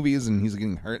filming movies, and he's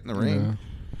getting hurt in the ring.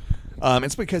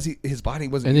 It's because his body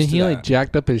wasn't. And then used he to like that.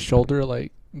 jacked up his shoulder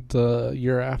like the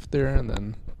year after, and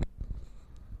then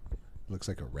looks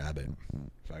like a rabbit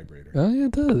vibrator. Oh yeah,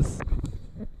 it does.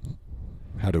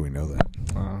 How do we know that?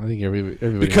 I think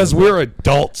everybody because we're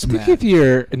adults, man. I think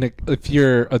if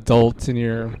you're adults and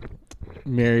you're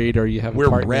married or you have a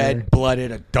partner,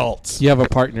 red-blooded adults. You have a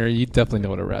partner, you definitely know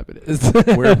what a rabbit is.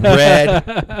 We're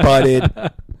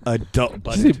red-blooded adult.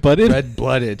 Did you say butted?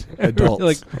 Red-blooded adults.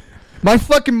 Like, my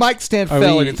fucking mic stand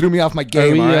fell and it threw me off my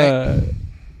game. All right.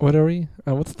 What are we?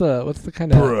 What's the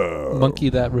kind of monkey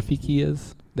that Rafiki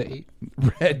is? The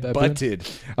red-butted.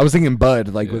 I was thinking bud,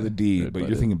 like with a D, but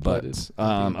you're thinking butts.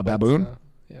 A baboon?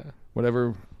 Yeah.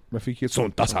 Whatever. Rafiki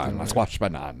Suntasan, let's watch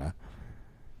banana.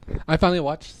 I finally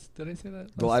watched. Did I say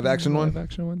that? The live action one? Live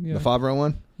action one, yeah. The Favreau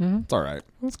one? Mm-hmm. It's all right.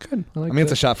 That's good. I mean,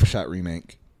 it's a shot-for-shot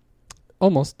remake.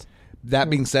 Almost. That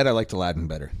being said, I liked Aladdin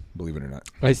better, believe it or not.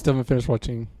 I still haven't finished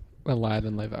watching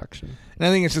Aladdin live action. And I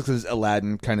think it's just because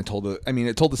Aladdin kind of told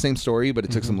it told the same story, but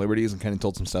it took some liberties and kind of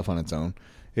told some stuff on its own.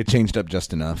 It changed up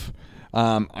just enough.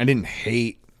 I didn't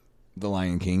hate The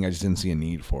Lion King. I just didn't see a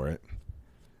need for it.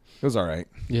 It was all right.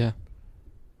 Yeah.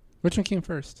 Which one came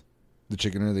first? The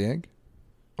chicken or the egg?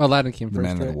 Aladdin came first, the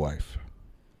man right? or the wife.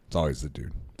 It's always the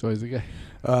dude. It's always the guy.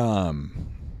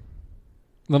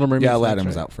 Little Mermaid. Yeah, Aladdin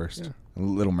was right? out first. Yeah.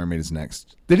 Little Mermaid is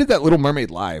next. They did that Little Mermaid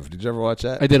live. Did you ever watch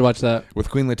that? I did watch that. With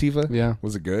Queen Latifah? Yeah.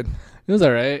 Was it good? It was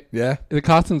all right. Yeah? The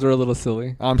costumes were a little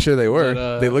silly. I'm sure they were.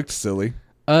 But, they looked silly.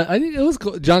 I think it was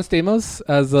cool. John Stamos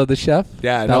as the chef.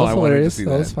 Yeah, that was I hilarious. wanted to see that.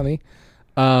 That was funny.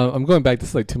 I'm going back. This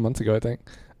is like 2 months ago, I think.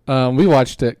 We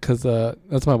watched it because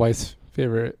that's my wife's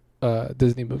favorite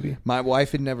Disney movie. My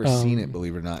wife had never seen it,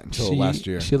 believe it or not, until last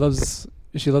year. She loves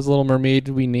Little Mermaid.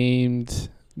 We named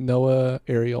Noah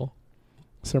Ariel.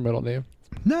 That's her middle name.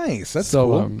 Nice. That's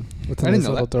cool. It's a nice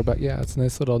little throwback. Yeah, it's a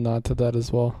nice little nod to that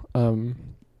as well.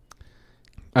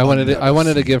 I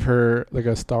wanted to give her like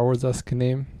a Star Wars-esque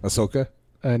name. Ahsoka.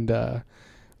 And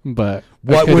but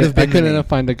what would have been? I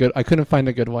couldn't find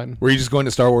a good one. Were you just going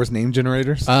to Star Wars name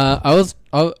generators? I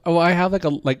have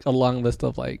like a long list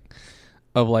of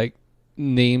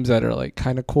names that are like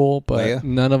kind of cool, but Leia?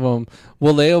 None of them.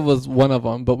 Well, Leia was one of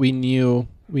them, but we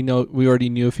already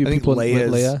knew a few people with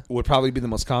Leia. Would probably be the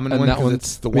most common one because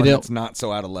it's the one that's not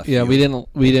so out of left field. Yeah,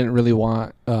 we didn't really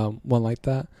want one like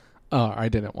that. I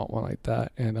didn't want one like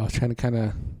that, and I was trying to kind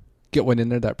of get one in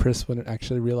there that Pris wouldn't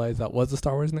actually realize that was a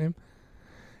Star Wars name.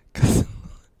 Because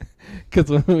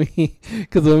when we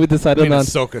decided on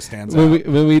Ahsoka stands when out.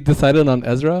 when we decided on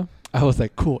Ezra, I was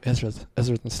like, cool, Ezra's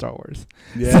in Star Wars.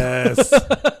 Yes.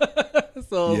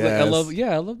 So I was like,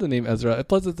 I love the name Ezra.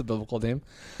 Plus, it's a biblical name.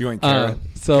 You want Cara?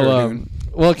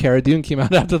 Cara Dune came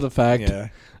out after the fact. Yeah.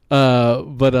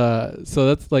 So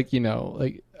that's like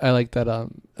I like that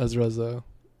Ezra's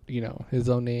his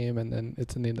own name, and then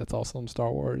it's a name that's also in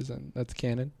Star Wars, and that's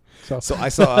canon. So I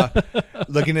saw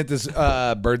looking at this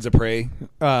Birds of Prey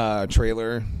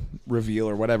trailer reveal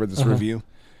or whatever this review.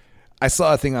 I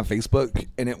saw a thing on Facebook,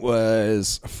 and it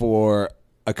was for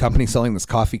a company selling this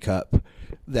coffee cup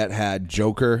that had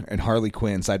Joker and Harley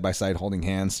Quinn side by side holding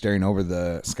hands, staring over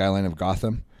the skyline of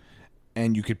Gotham,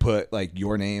 and you could put like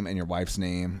your name and your wife's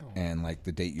name and like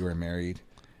the date you were married.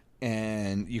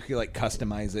 And you could like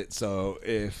customize it. So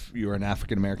if you were an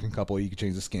African American couple, you could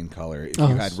change the skin color. If you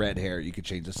had red hair, you could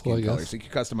change the skin color. So you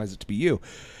could customize it to be you.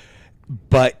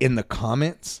 But in the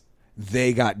comments,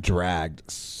 they got dragged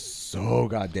so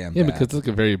goddamn bad. Yeah, because it's like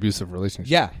a very abusive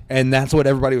relationship. Yeah, and that's what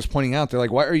everybody was pointing out. They're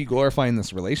like, "Why are you glorifying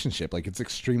this relationship? Like, it's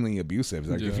extremely abusive."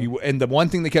 Like, if you and the one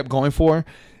thing they kept going for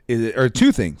or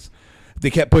two things they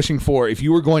kept pushing for. If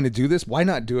you were going to do this, why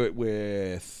not do it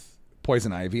with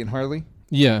Poison Ivy and Harley?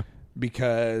 Yeah.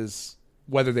 Because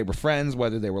whether they were friends,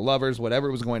 whether they were lovers,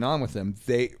 whatever was going on with them,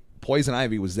 Poison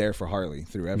Ivy was there for Harley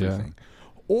through everything. Yeah.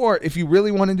 Or if you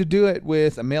really wanted to do it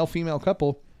with a male-female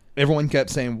couple, everyone kept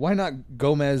saying, why not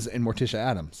Gomez and Morticia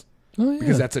Adams? Oh, yeah.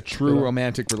 Because that's a true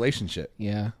romantic relationship.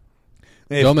 Yeah.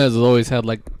 Gomez always had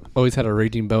a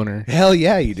raging boner. Hell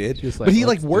yeah, he did. Like, but he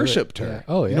like worshipped her. Yeah.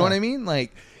 Oh, yeah. You know what I mean?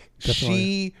 Like, definitely.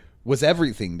 She was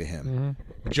everything to him.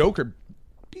 Mm-hmm. Joker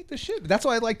beat the shit. That's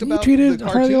what I liked about the cartoon.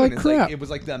 Harley like crap. Like, it was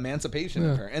like the emancipation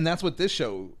of her, and that's what this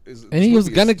show is. And he was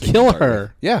gonna kill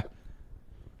her. Yeah.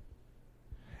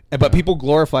 But people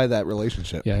glorify that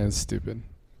relationship. Yeah, it's stupid.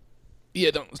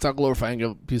 Yeah, don't stop glorifying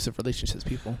abusive relationships,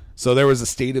 people. So there was a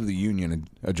State of the Union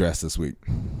address this week.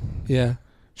 Yeah.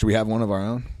 Should we have one of our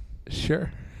own?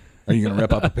 Sure. Are you going to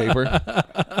rip up a paper?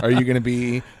 Are you going to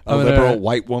be a liberal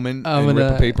white woman and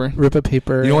rip a paper? Rip a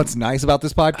paper. You know what's nice about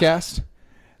this podcast?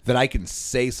 That I can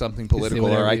say something political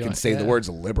or I can say the words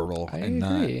liberal and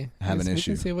not have an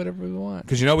issue. We can say whatever we want.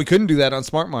 Because we couldn't do that on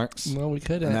Smart Marks. No, we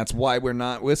couldn't. And that's why we're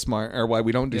not with Smart, or why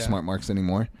we don't do Smart Marks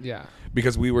anymore. Yeah.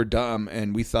 Because we were dumb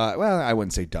and we thought, well, I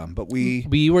wouldn't say dumb, but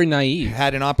we were naive.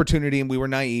 Had an opportunity and we were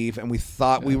naive and we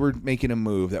thought we were making a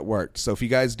move that worked. So if you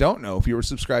guys don't know, if you were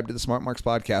subscribed to the Smart Marks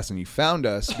podcast and you found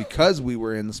us because we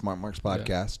were in the Smart Marks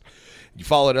podcast, you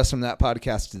followed us from that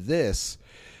podcast to this.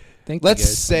 Let's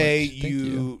say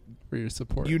you for your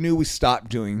support. You knew we stopped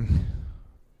doing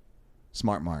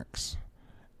Smart Marks,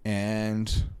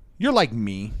 and you're like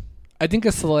me. I think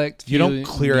a select. You don't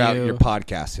clear out your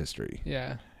podcast history.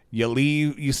 Yeah.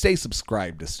 You stay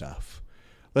subscribed to stuff.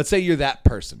 Let's say you're that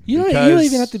person. You don't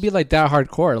even have to be like that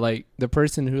hardcore. Like the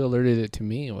person who alerted it to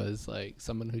me was like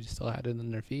someone who just still had it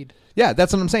in their feed. Yeah,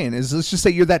 that's what I'm saying. Is let's just say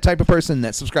you're that type of person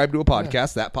that subscribed to a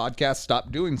podcast. Yeah. That podcast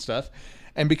stopped doing stuff,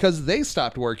 and because they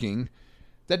stopped working,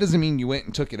 that doesn't mean you went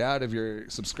and took it out of your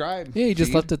subscribe. Yeah, you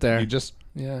just left it there. You just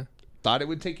thought it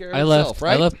would take care of itself,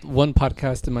 right? I left one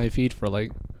podcast in my feed for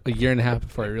like a year and a half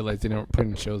before I realized they don't put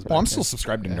in shows. Well, I'm still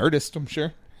subscribed to Nerdist, I'm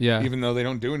sure. Yeah. Even though they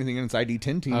don't do anything in its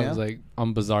ID10 now. I was like,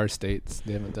 on Bizarre States.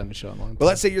 They haven't done a show in a long time. But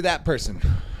let's say you're that person.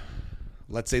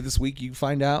 Let's say this week you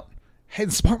find out, hey,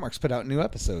 the Smart Marks put out new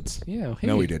episodes. Yeah. Hey,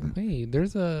 no, we didn't. Hey,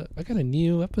 I got a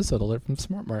new episode alert from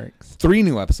Smart Marks. 3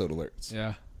 new episode alerts.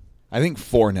 Yeah. I think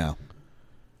 4 now.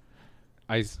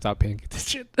 I stopped paying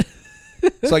attention.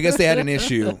 So I guess they had an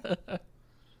issue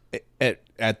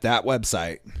at that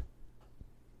website.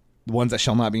 The ones that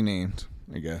shall not be named,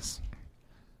 I guess.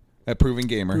 At Proven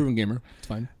Gamer. Proven Gamer. It's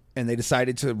fine. And they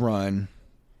decided to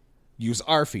use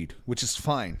our feed, which is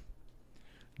fine.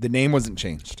 The name wasn't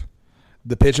changed.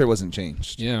 The picture wasn't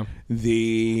changed. Yeah.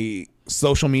 The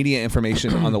social media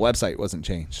information on the website wasn't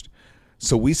changed.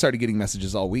 So we started getting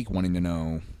messages all week wanting to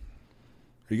know,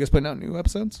 are you guys putting out new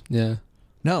episodes? Yeah.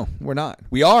 No, we're not.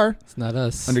 We are. It's not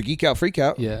us. Under Geek Out Freak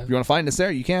Out. Yeah. If you want to find us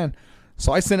there, you can.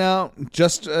 So I sent out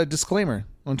just a disclaimer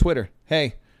on Twitter.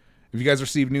 Hey, if you guys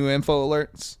receive new info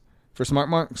alerts for Smart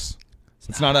Marks,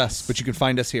 it's not us, but you can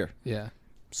find us here. Yeah.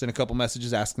 Sent a couple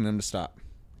messages asking them to stop.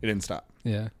 It didn't stop.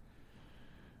 Yeah.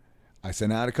 I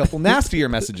sent out a couple nastier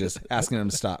messages asking them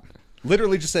to stop.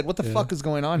 Literally just said, what the fuck is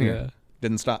going on here? Yeah.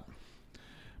 Didn't stop.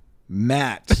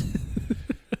 Matt.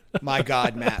 My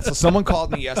God, Matt. So someone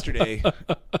called me yesterday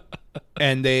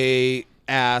and they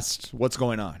asked what's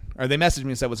going on. Or they messaged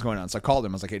me and said what's going on. So I called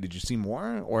them. I was like, hey, did you see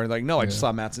more? Or like, no, I just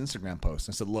saw Matt's Instagram post.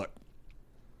 I said, look,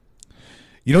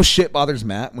 you know shit bothers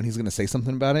Matt when he's going to say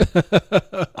something about it?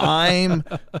 I'm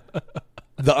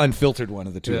the unfiltered one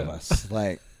of the two of us.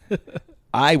 Like,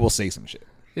 I will say some shit.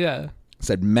 Yeah. I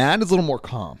said, Matt is a little more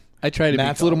calm. I try to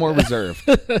Matt's be a little more reserved.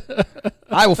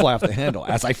 I will fly off the handle,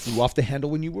 as I flew off the handle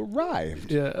when you arrived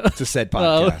to said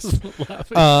podcast.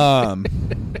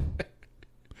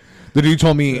 The dude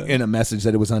told me in a message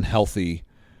that it was unhealthy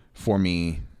for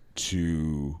me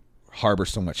to harbor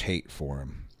so much hate for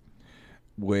him,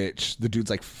 which the dude's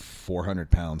like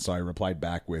 400 pounds. So I replied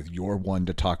back with, you're one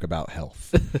to talk about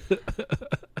health.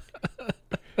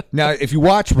 Now, if you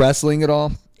watch wrestling at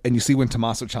all, and you see when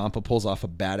Tommaso Ciampa pulls off a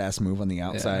badass move on the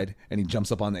outside and he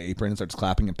jumps up on the apron and starts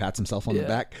clapping and pats himself on the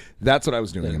back. That's what I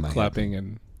was doing in my clapping head.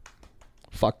 And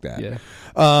fuck that. Yeah.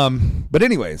 But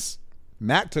anyways,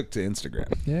 Matt took to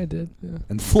Instagram. Yeah, I did. Yeah.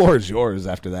 And the floor is yours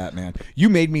after that, man. You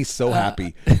made me so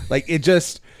happy. Like it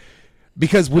just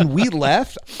because when we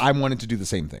left, I wanted to do the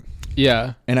same thing.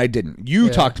 Yeah. And I didn't.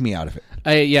 You talked me out of it.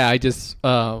 I just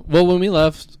when we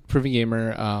left Proven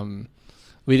Gamer,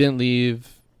 we didn't leave.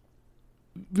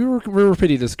 We were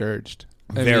pretty discouraged.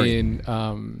 Very.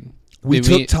 We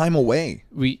took time away.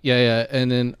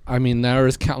 And then there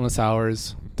was countless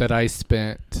hours that I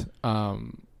spent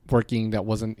working that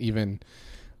wasn't even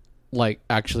like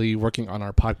actually working on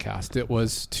our podcast. It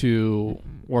was to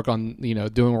work on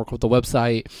doing work with the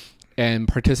website and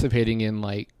participating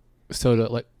in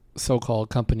so-called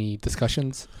company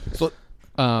discussions. So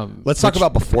let's talk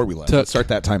about before we left. Let's start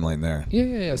that timeline there.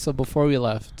 Yeah. So before we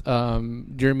left,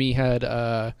 Jeremy had,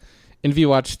 and if you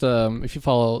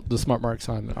follow the Smart Marks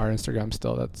on our Instagram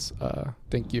still, that's,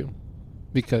 thank you.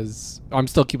 Because I'm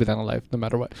still keeping that alive no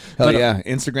matter what. Hell yeah.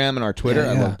 Instagram and our Twitter,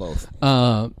 I love both.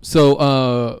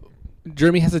 So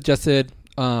Jeremy has suggested,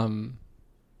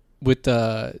 with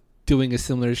doing a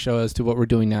similar show as to what we're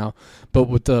doing now, but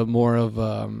with the more of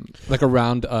like a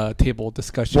round table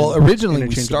discussion. Well, originally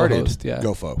we started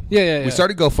GoFo. Yeah. We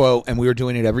started GoFo, and we were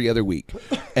doing it every other week,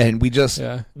 and we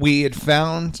had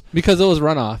found because it was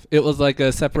runoff. It was like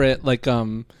a separate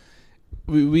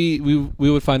we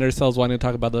would find ourselves wanting to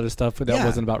talk about other stuff that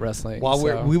wasn't about wrestling.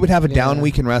 We would have a down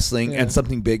week in wrestling, and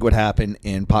something big would happen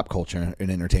in pop culture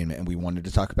and entertainment, and we wanted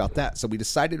to talk about that. So we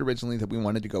decided originally that we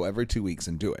wanted to go every 2 weeks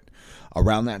and do it.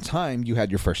 Around that time, you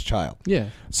had your first child.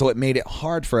 Yeah. So it made it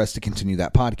hard for us to continue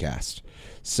that podcast.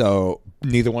 So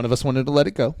neither one of us wanted to let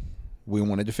it go. We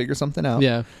wanted to figure something out.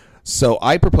 Yeah. So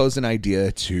I proposed an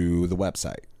idea to the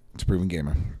website, to Proven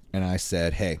Gamer, and I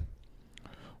said, hey,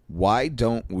 why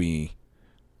don't we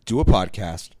do a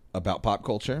podcast about pop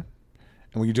culture,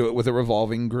 and we can do it with a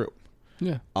revolving group.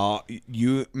 Yeah.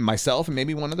 You, myself, and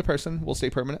maybe one other person will stay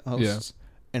permanent hosts,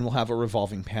 and we'll have a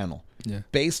revolving panel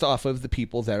based off of the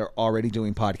people that are already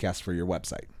doing podcasts for your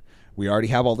website. We already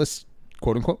have all this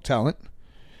quote unquote talent.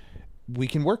 We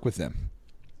can work with them.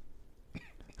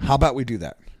 How about we do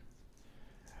that?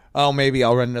 Oh, maybe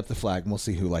I'll run it up the flag and we'll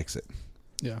see who likes it.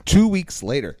 Yeah. 2 weeks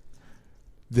later,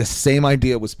 the same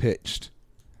idea was pitched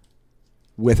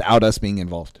without us being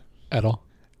involved At all.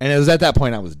 And it was at that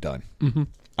point I was done. Mm-hmm.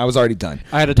 I was already done.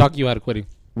 I had to talk you out of quitting.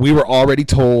 We were already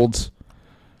told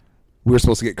we were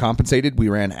supposed to get compensated. We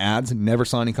ran ads and never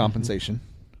saw any compensation.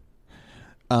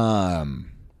 Our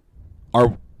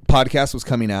podcast was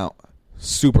coming out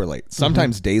super late,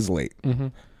 sometimes days late,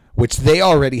 which they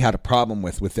already had a problem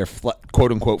with their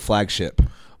quote unquote flagship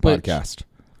podcast.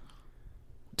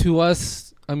 To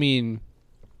us, I mean,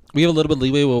 we have a little bit of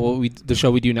leeway with the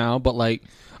show we do now, but like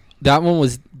that one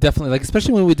was definitely like,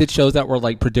 especially when we did shows that were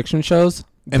like prediction shows.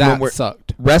 And that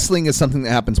sucked. Wrestling is something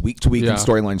that happens week to week, and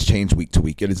storylines change week to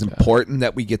week. It is important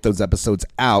that we get those episodes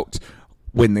out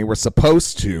when they were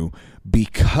supposed to,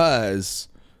 because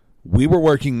we were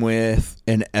working with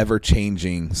an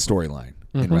ever-changing storyline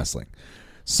in wrestling.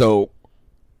 So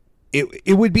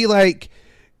it would be like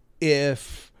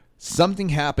if something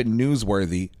happened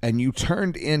newsworthy and you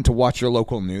turned in to watch your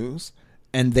local news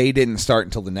and they didn't start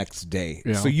until the next day.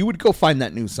 Yeah. So you would go find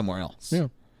that news somewhere else. Yeah.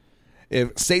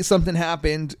 If, say, something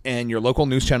happened and your local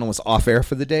news channel was off air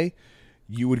for the day,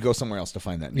 you would go somewhere else to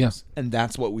find that news. Yeah. And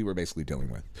that's what we were basically dealing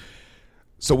with.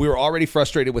 So we were already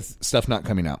frustrated with stuff not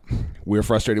coming out. We were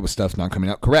frustrated with stuff not coming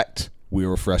out correct. We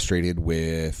were frustrated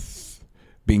with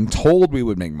being told we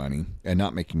would make money and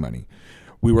not making money.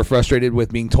 We were frustrated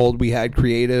with being told we had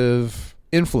creative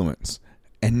influence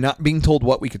and not being told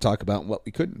what we could talk about and what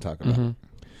we couldn't talk about.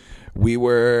 We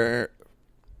were...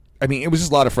 I mean, it was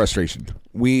just a lot of frustration.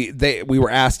 We were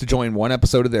asked to join one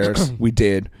episode of theirs. We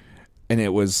did, and it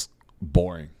was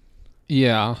boring.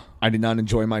 Yeah. I did not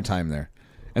enjoy my time there.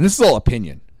 And this is all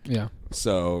opinion. Yeah.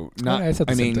 So,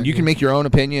 you can make your own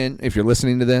opinion if you're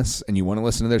listening to this and you want to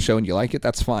listen to their show and you like it,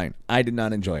 that's fine. I did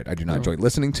not enjoy it. I do not enjoy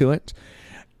listening to it.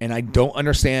 And I don't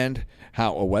understand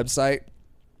how a website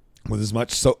with as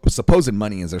much supposed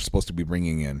money as they're supposed to be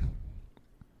bringing in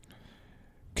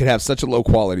could have such a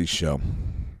low-quality show.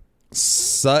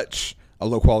 Such a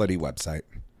low quality website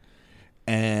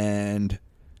and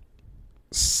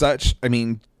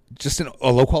just a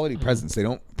low quality presence. They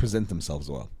don't present themselves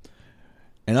well.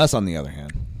 And us, on the other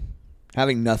hand,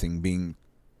 having nothing, being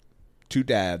two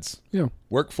dads,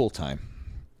 work full time,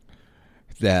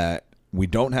 that we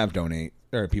don't have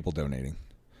people donating.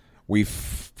 We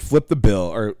flip the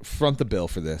bill or front the bill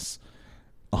for this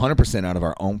 100% out of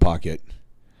our own pocket.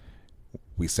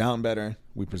 We sound better,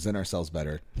 we present ourselves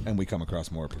better, and we come across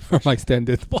more professional. Our mic stand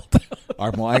did fall down.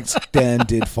 Our mic stand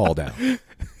did fall down.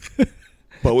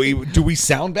 But do we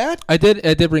sound bad? I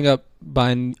did bring up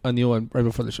buying a new one right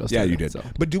before the show started. Yeah, you did. So.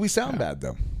 But do we sound bad,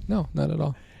 though? No, not at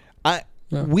all.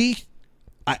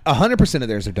 100% of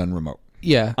theirs are done remote.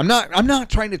 Yeah. I'm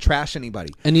not trying to trash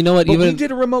anybody. And you know what? But we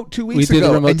did a remote 2 weeks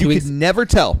ago, and you could never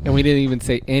tell. And we didn't even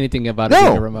say anything about it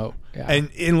being a remote. Yeah. And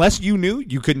unless you knew,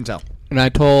 you couldn't tell. And I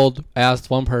asked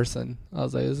one person, I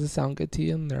was like, does this sound good to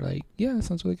you? And they're like, yeah, it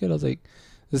sounds really good. I was like,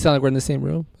 does it sound like we're in the same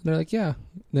room? And they're like, yeah.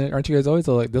 And aren't you guys always?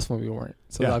 Like, this one we weren't.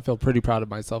 So I feel pretty proud of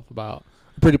myself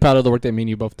pretty proud of the work that me and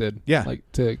you both did. Yeah. Like,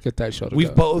 to get that show to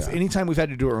We've both, anytime we've had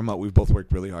to do a remote, we've both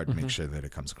worked really hard to make sure that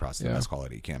it comes across the best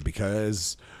quality it can,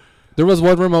 because... There was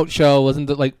one remote show,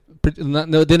 it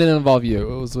didn't involve you.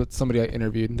 It was with somebody I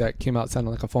interviewed that came out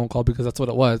sounding like a phone call, because that's what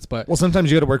it was. But sometimes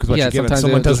you got to work with what you're given.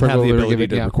 Someone doesn't have the ability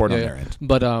to record on their end.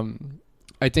 But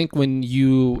I think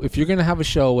if you're going to have a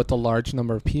show with a large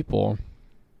number of people,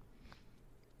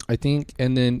 I think,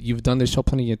 and then you've done this show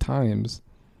plenty of times,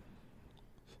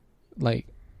 like,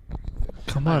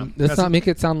 come on, let's not make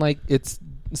it sound like it's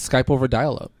Skype over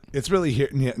dial-up. It's really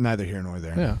neither here nor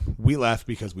there. Yeah. We left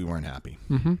because we weren't happy.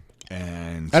 Mm-hmm.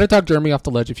 And I had to talk Jeremy off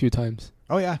the ledge a few times.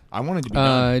 Oh, yeah. I wanted to be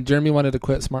done. Jeremy wanted to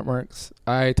quit Smart Marks.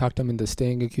 I talked him into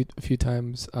staying a few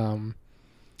times,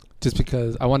 just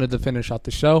because I wanted to finish out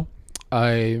the show.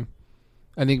 I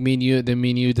think me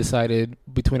and you decided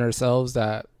between ourselves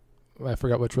that, I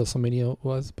forgot which WrestleMania it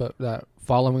was, but that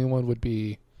following one would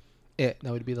be it.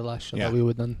 That would be the last show that we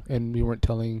would done. And we weren't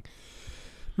telling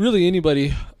really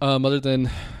anybody other than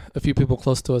a few people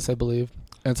close to us, I believe.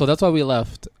 And so that's why we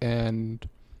left. And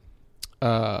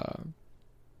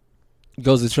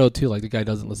goes to show too, like, the guy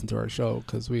doesn't listen to our show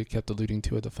because we kept alluding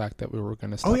to it, the fact that we were going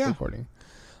to stop recording.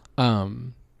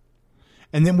 And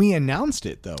then we announced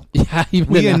it, though. Yeah,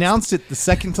 we announced it the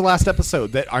second to last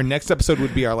episode, that our next episode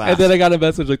would be our last. And then I got a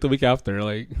message like the week after,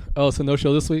 like, oh, so no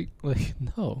show this week? Like,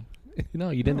 no,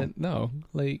 you didn't. No,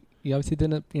 like, you obviously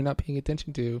didn't. You're not paying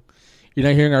attention to. You're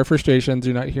not hearing our frustrations.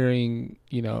 You're not hearing,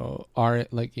 our,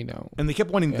 like, And they kept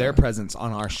wanting their presence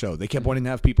on our show. They kept wanting to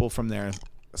have people from their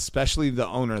especially the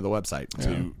owner of the website,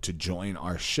 to join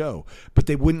our show. But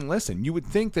they wouldn't listen. You would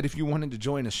think that if you wanted to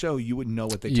join a show, you would know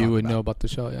what they talk about. You would know about the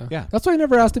show, yeah. Yeah. That's why I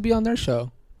never asked to be on their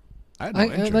show. I had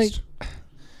no interest.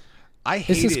 I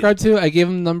hated subscribed to. I gave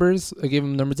them numbers.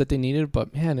 That they needed,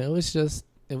 but man, it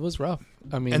was rough.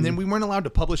 I mean, and then we weren't allowed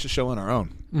to publish a show on our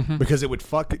own because it would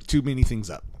fuck too many things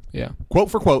up. Yeah. Quote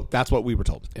for quote, that's what we were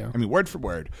told. Yeah. I mean, word for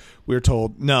word, we were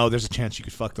told, no, there's a chance you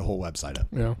could fuck the whole website up.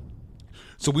 Yeah.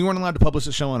 So we weren't allowed to publish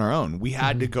a show on our own. We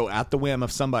had to go at the whim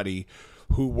of somebody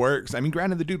who works. I mean,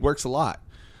 granted, the dude works a lot,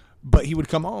 but he would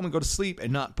come home and go to sleep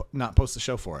and not post the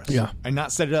show for us. Yeah. And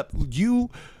not set it up. You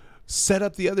set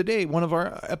up the other day one of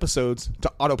our episodes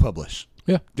to auto-publish.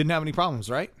 Yeah. Didn't have any problems,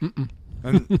 right? Mm-mm.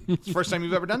 And it's the first time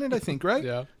you've ever done it, I think, right?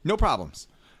 Yeah. No problems.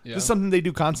 Yeah. This is something they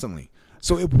do constantly.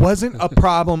 So it wasn't a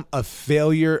problem of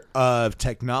failure of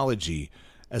technology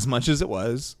as much as it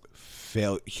was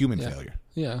human failure.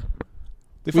 Yeah.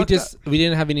 We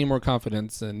didn't have any more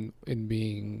confidence in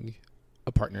being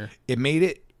a partner. It made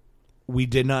it. We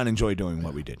did not enjoy doing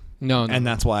what we did. No. And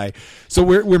that's why. So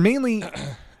we're mainly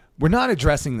we're not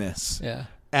addressing this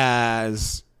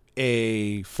as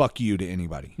a fuck you to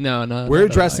anybody. No. We're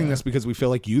addressing this because we feel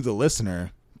like you, the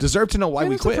listener, deserve to know why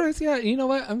we quit. Surprised, yeah, you know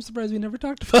what? I'm surprised we never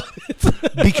talked about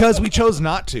it. Because we chose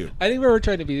not to. I think we were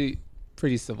trying to be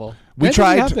pretty civil. We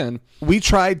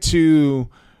tried to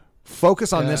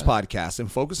focus on this podcast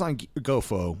and focus on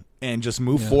GoFo and just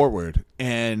move forward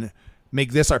and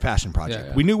make this our passion project.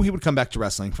 Yeah. We knew we would come back to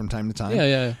wrestling from time to time.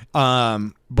 Yeah.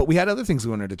 But we had other things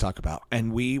we wanted to talk about,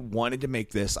 and we wanted to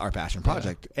make this our passion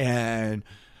project. And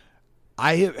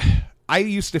I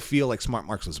used to feel like Smart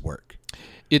Marks was work.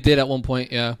 It did at one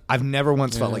point, yeah. I've never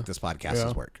once felt like this podcast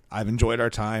is work. I've enjoyed our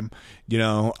time, you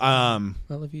know. I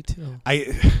love you too.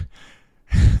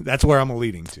 That's where I'm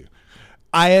leading to.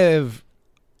 I'm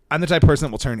the type of person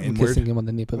that will turn inward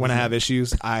when I have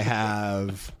issues. I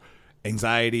have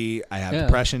anxiety. I have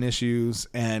depression issues,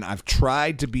 and I've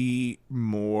tried to be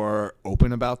more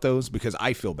open about those because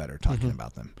I feel better talking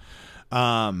about them.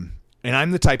 And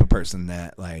I'm the type of person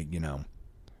that, like, you know,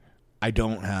 I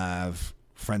don't have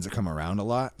friends that come around a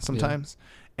lot sometimes,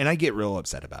 and I get real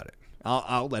upset about it.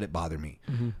 I'll let it bother me.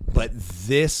 But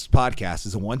this podcast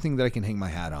is the one thing that I can hang my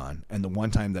hat on, and the one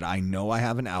time that I know I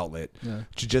have an outlet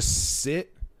to just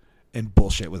sit and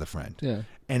bullshit with a friend. Yeah.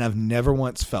 And I've never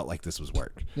once felt like this was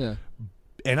work. Yeah.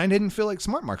 And I didn't feel like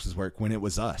Smart Marks was work when it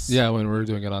was us. Yeah, when we were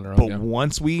doing it on our own. But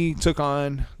once we took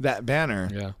on that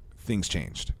banner, things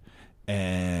changed.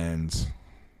 And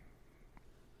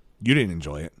you didn't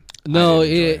enjoy it. No,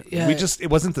 it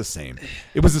wasn't the same.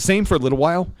 It was the same for a little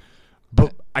while,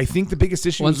 but I think the biggest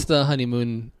issue once the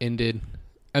honeymoon ended.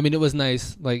 I mean, it was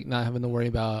nice, like not having to worry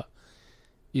about,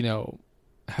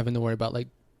 like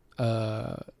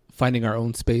finding our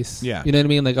own space. Yeah, you know what I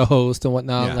mean, like a host and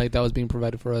whatnot. Like that was being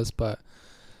provided for us. But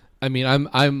I mean,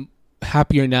 I'm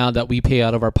happier now that we pay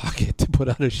out of our pocket to put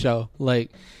out a show.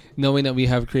 Like knowing that we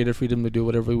have creative freedom to do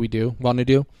whatever we want to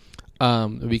do.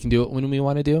 We can do it when we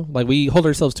want to do. Like we hold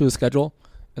ourselves to a schedule,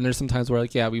 and there's some times where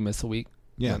like we miss a week.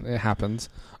 Yeah, it happens.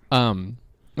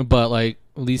 But like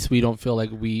at least we don't feel like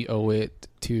we owe it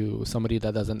to somebody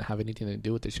that doesn't have anything to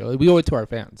do with the show. We owe it to our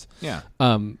fans. Yeah.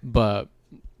 But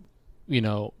we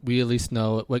at least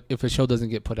know like if a show doesn't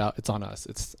get put out, it's on us.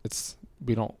 It's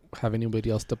we don't have anybody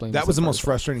else to blame. That was the most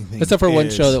frustrating thing, except for one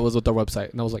show that was with our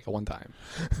website, and that was like a one time.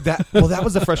 That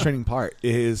was the frustrating part.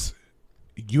 Is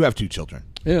you have 2 children.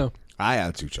 Yeah. I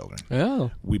have 2 children. Yeah.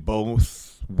 We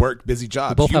both work busy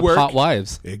jobs. We both have hot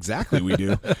wives. Exactly, we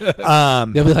do.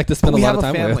 We like to spend a lot of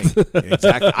time with.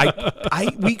 Exactly.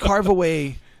 We carve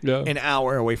away an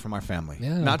hour away from our family.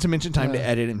 Yeah. Not to mention time to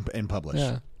edit and publish.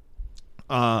 Yeah.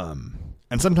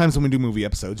 And sometimes when we do movie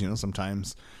episodes,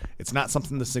 sometimes it's not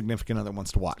something the significant other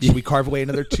wants to watch. So we carve away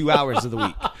another 2 hours of the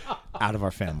week out of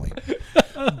our family.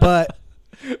 But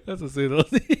that's a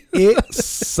pseudo-thing. It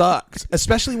sucked,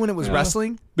 especially when it was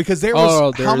wrestling, because there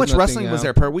was how much wrestling was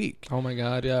there per week? Oh my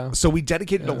god, yeah. So we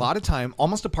dedicated a lot of time,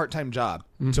 almost a part-time job,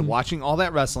 to watching all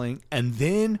that wrestling, and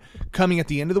then coming at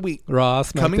the end of the week,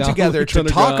 coming together to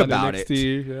talk about NXT,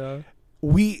 it. Yeah.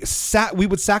 We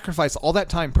would sacrifice all that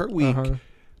time per week,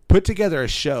 put together a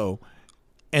show.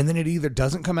 And then it either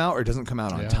doesn't come out or doesn't come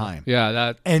out on time.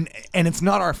 Yeah, and it's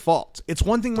not our fault. It's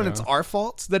one thing when it's our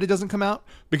fault that it doesn't come out,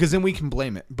 because then we can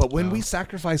blame it. But when we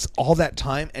sacrifice all that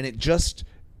time and it just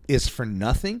is for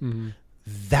nothing,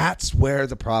 that's where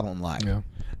the problem lies. Yeah.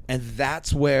 And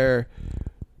that's where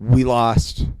we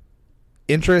lost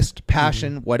interest,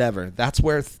 passion, whatever. That's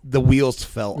where the wheels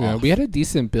fell off. We had a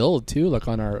decent build too, like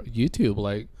on our YouTube.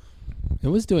 Like it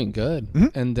was doing good,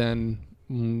 and then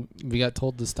we got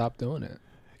told to stop doing it.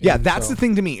 Yeah, that's the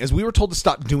thing to me is we were told to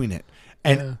stop doing it,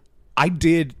 and I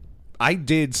did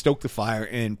stoke the fire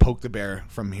and poke the bear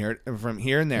from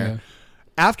here and there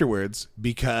afterwards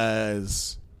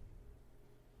because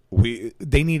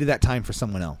they needed that time for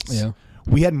someone else. Yeah.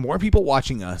 We had more people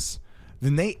watching us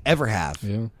than they ever have.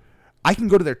 Yeah. I can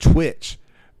go to their Twitch,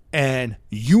 and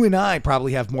you and I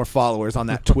probably have more followers on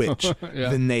that Twitch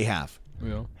than they have.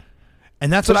 Yeah.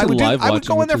 And that's what I would do. I would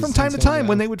go in there from time to time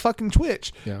when they would fucking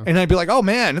Twitch. Yeah. And I'd be like, oh,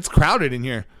 man, it's crowded in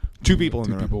here. Two people in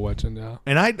the room. Two people watching, yeah.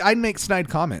 And I'd make snide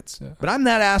comments. Yeah. But I'm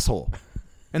that asshole.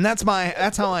 And that's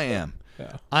how I am.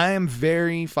 Yeah. I am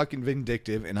very fucking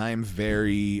vindictive, and I am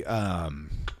very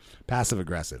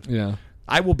passive-aggressive. Yeah.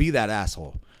 I will be that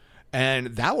asshole. And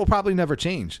that will probably never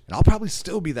change. And I'll probably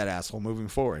still be that asshole moving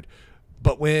forward.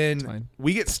 But when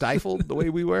we get stifled the way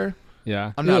we were,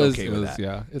 I'm not okay with that.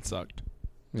 Yeah, it sucked.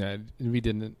 Yeah, we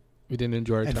didn't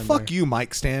enjoy our time. And fuck you,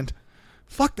 mic stand.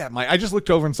 Fuck that mic. I just looked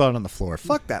over and saw it on the floor.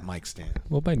 Fuck that mic stand.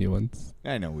 We'll buy new ones.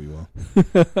 I know we will.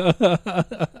 Like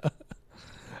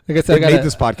I said, made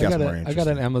this podcast more interesting. I got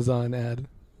an Amazon ad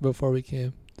before we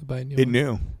came to buy a new one. It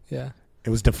knew. Yeah. It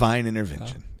was divine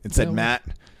intervention. It said, Matt,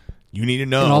 you need to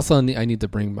know. And also, I need to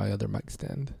bring my other mic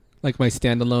stand. Like my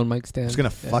standalone mic stand. I'm just going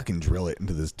to fucking drill it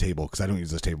into this table because I don't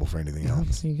use this table for anything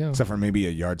else. There you go. Except for maybe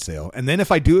a yard sale. And then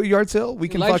if I do a yard sale, we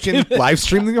can fucking live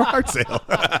stream the yard sale.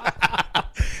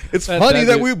 It's funny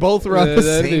that we both are on the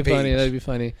same page. That'd be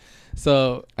funny.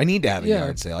 So I need to have a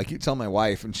yard sale. I keep telling my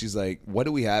wife, and she's like, what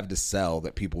do we have to sell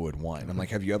that people would want? And I'm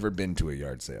like, have you ever been to a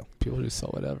yard sale? People just sell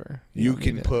whatever. You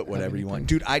can put whatever you want.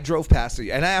 Dude, I drove past it,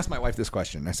 and I asked my wife this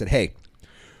question. I said, hey,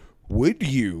 would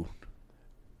you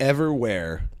ever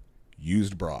wear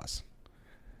used bras?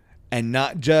 And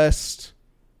not just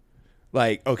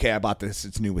like, okay, I bought this,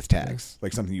 it's new with tags,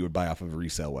 like something you would buy off of a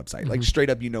resale website. Like straight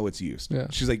up, it's used. Yeah.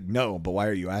 She's like, no, but why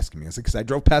are you asking me? I was like, because I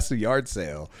drove past a yard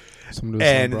sale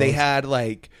and they had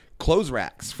like clothes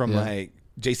racks from like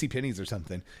JCPenney's or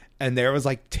something, and there was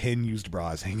like 10 used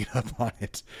bras hanging up on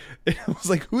it. And I was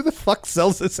like, who the fuck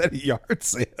sells this at a yard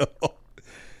sale?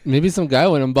 Maybe some guy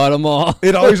went and bought them all.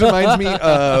 It always reminds me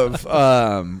of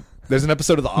there's an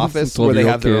episode of The Office where they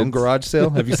have their own garage sale.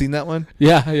 Have you seen that one?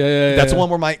 Yeah. That's the one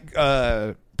where Mike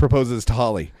proposes to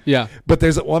Holly. Yeah. But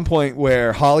there's at one point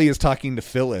where Holly is talking to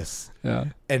Phyllis. Yeah.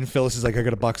 And Phyllis is like, I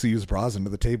got a box of used bras under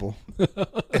the table.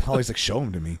 And Holly's like, show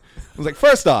them to me. I was like,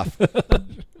 first off,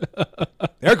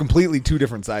 they're completely two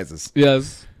different sizes.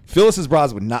 Yes. Phyllis's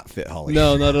bras would not fit Holly.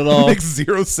 No, not at all. It makes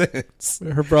zero sense.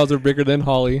 Her bras are bigger than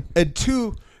Holly. And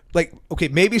two, like, okay,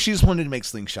 maybe she just wanted to make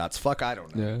slingshots. Fuck, I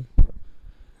don't know. Yeah.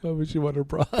 Why would she want her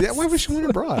bras? Yeah, why would she want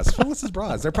her bras? Phyllis's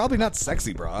bras. They're probably not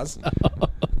sexy bras.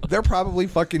 They're probably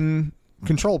fucking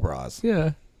control bras.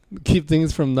 Yeah. Keep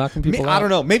things from knocking people out. I don't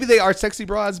know. Maybe they are sexy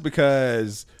bras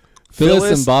because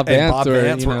Phyllis and Bob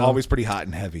Vance were always pretty hot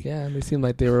and heavy. Yeah, they seemed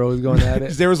like they were always going at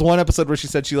it. There was one episode where she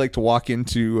said she liked to walk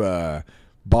into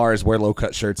bars, wear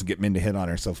low-cut shirts, and get men to hit on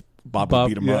her, so Bob would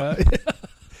beat them up.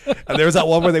 And there was that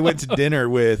one where they went to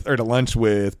to lunch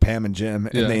with Pam and Jim,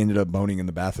 and they ended up boning in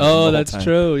the bathroom. Oh, that's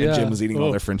true. Yeah, and Jim was eating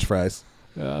all their French fries.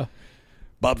 Yeah,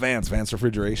 Bob Vance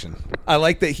Refrigeration. I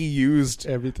like that he used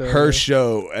her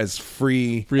show as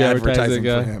free advertising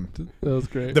for him. That was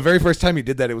great. The very first time he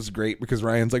did that, it was great because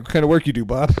Ryan's like, "What kind of work you do,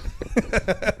 Bob?" It's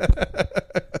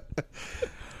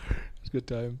a good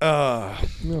time.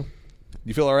 No.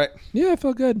 You feel all right? Yeah, I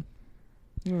felt good.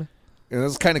 Yeah. It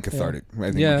was kind of cathartic.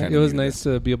 Yeah, I think it was nice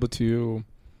to be able to,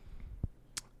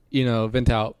 vent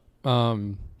out.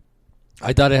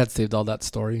 I thought I had saved all that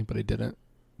story, but I didn't.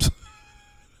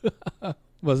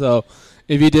 So,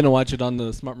 if you didn't watch it on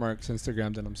the Smart Marks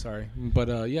Instagram, then I'm sorry. But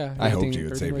I hoped you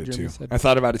had saved it too. I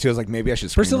thought about it too. I was like, maybe I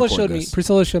should.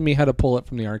 Priscilla showed me how to pull it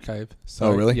from the archive. So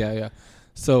oh, really? Yeah.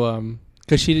 So,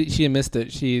 because she had missed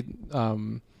it, she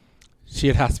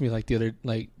had asked me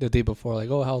the day before, like,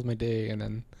 oh, how's my day, and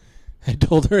then I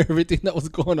told her everything that was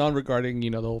going on regarding,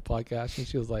 the whole podcast. And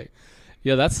she was like,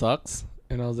 yeah, that sucks.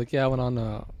 And I was like, yeah, I went on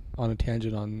a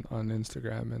tangent on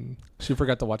Instagram, and she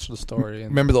forgot to watch the story.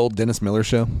 And remember the old Dennis Miller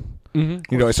show?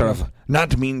 Mm-hmm. I start off, not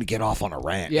to mean to get off on a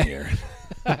rant here.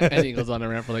 And he goes on a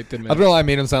rant for like 10 minutes. I don't know why I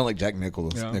made him sound like Jack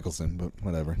Nicholson, but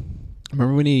whatever.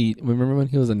 Remember when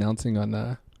he was announcing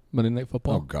on Monday Night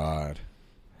Football? Oh, God.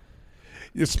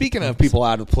 Speaking of people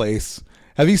out of place,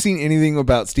 have you seen anything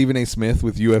about Stephen A. Smith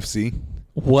with UFC?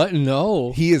 What?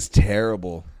 No. He is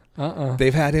terrible.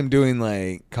 They've had him doing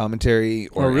like commentary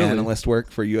or analyst work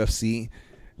for UFC,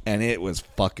 and it was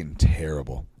fucking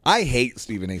terrible. I hate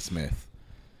Stephen A. Smith.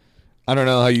 I don't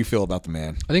know how you feel about the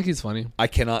man. I think he's funny. I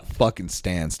cannot fucking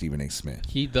stand Stephen A. Smith.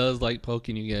 He does like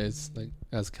poking you guys like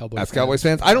as Cowboys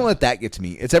fans. I don't let that get to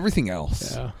me. It's everything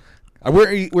else. Yeah.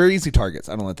 We're easy targets.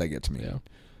 I don't let that get to me. Yeah.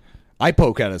 I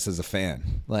poke at us as a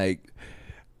fan. Like,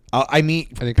 I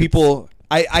meet people.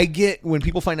 I get when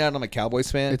people find out I'm a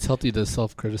Cowboys fan. It's healthy to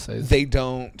self-criticize. They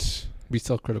don't be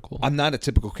self-critical. I'm not a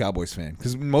typical Cowboys fan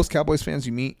because most Cowboys fans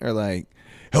you meet are like,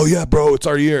 hell yeah, bro, it's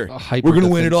our year. We're gonna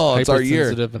win it all. It's our year.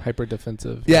 Hypersensitive and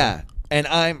hyper-defensive. Yeah, and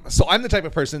I'm the type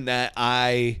of person that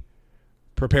I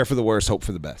prepare for the worst, hope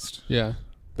for the best. Yeah,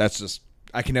 that's just.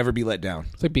 I can never be let down.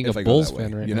 It's like being a Bulls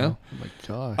fan right now. Oh my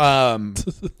gosh.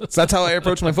 So that's how I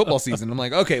approach my football season. I'm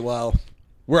like, okay, well,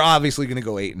 we're obviously going to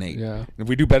go 8-8. Yeah. And if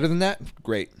we do better than that,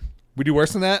 great. We do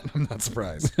worse than that, I'm not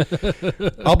surprised.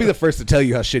 I'll be the first to tell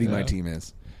you how shitty my team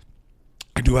is.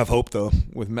 I do have hope though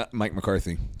with Mike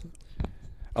McCarthy.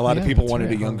 A lot of people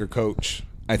wanted a younger coach.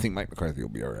 I think Mike McCarthy will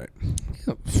be all right.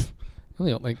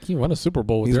 Yeah. Like he won a Super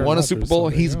Bowl. He's won a Super Bowl.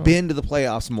 He's been to the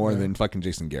playoffs more than fucking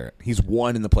Jason Garrett. He's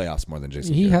won in the playoffs more than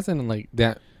Jason. He hasn't like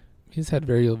that. He's had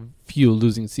very few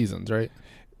losing seasons, right?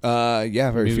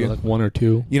 Yeah, very few. Like 1 or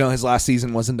 2. You know, his last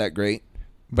season wasn't that great,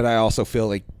 but I also feel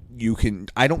like you can.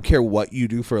 I don't care what you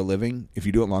do for a living. If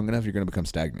you do it long enough, you're going to become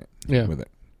stagnant. With it.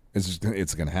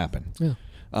 It's going to happen. Yeah.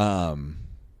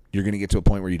 You're going to get to a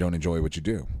point where you don't enjoy what you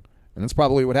do, and that's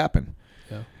probably what happened.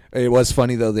 Yeah. It was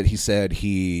funny though that he said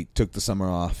he took the summer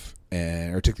off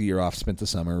or took the year off, spent the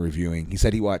summer reviewing. He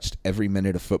said he watched every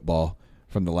minute of football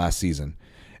from the last season,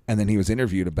 and then he was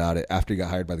interviewed about it after he got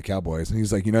hired by the Cowboys, and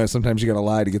he's like, sometimes you got to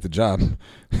lie to get the job.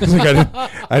 He's like,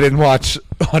 I didn't watch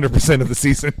 100% of the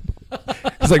season.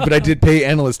 He's like, but I did pay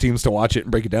analyst teams to watch it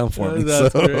and break it down for me.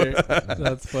 That's great.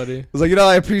 That's funny. I was like,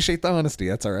 I appreciate the honesty.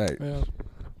 That's all right.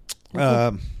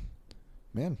 Yeah.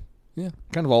 Man. Yeah.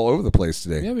 Kind of all over the place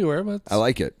today. Yeah, we were, but I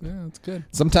like it. Yeah, it's good.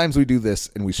 Sometimes we do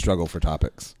this and we struggle for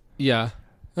topics. Yeah.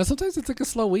 And sometimes it's like a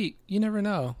slow week. You never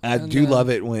know. I do love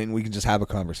it when we can just have a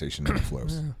conversation and it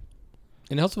flows. Yeah.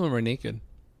 And it helps when we're naked.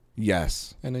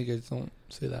 Yes. I know you guys don't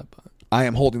say that, but I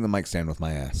am holding the mic stand with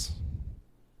my ass.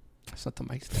 It's not the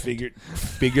mic stand.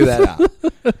 Figure that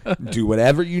out. Do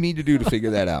whatever you need to do to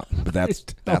figure that out. But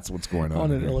that's what's going on.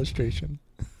 On an illustration.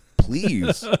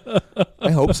 Please.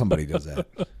 I hope somebody does that.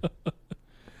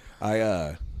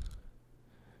 I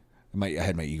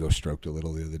had my ego stroked a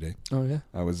little the other day. Oh yeah.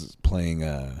 I was playing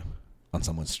on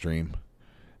someone's stream,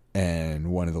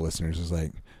 and one of the listeners was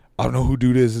like, "I don't know who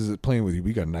dude is playing with you.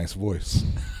 We got a nice voice."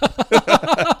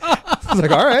 I was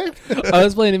like, "All right." I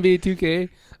was playing NBA 2K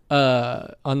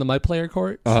on the My Player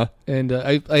court, and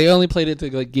I only played it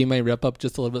to like game my rep up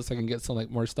just a little bit so I can get some like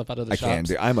more stuff out of the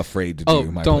shops. I'm afraid to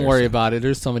do my don't worry about it.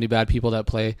 There's so many bad people that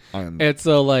play, and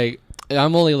so like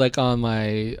I'm only like on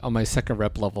my second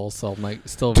rep level, so I'm like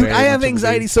still. Dude, I have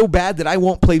anxiety so bad that I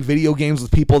won't play video games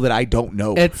with people that I don't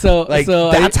know. It's so like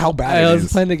that's how bad it is. I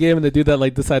was playing the game and the dude that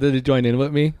like decided to join in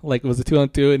with me, like it was a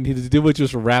 2-on-2, and the dude was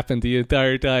just rapping the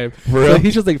entire time. So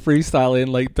he's just like freestyling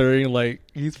like during like.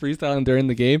 He's freestyling during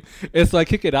the game. And so I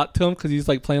kick it out to him because he's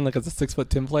like playing like as a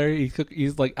 6'10" player.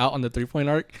 He's like out on the 3-point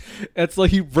arc. And so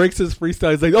he breaks his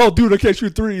freestyle. He's like, "Oh, dude, I can't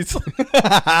shoot threes."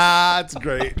 That's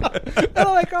great. And I'm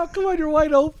like, "Oh, come on, you're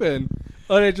wide open."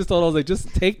 And I just told him, I was like,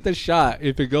 "Just take the shot.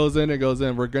 If it goes in, it goes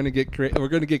in. We're gonna get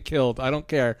get killed. I don't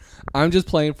care. I'm just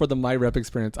playing for the my rep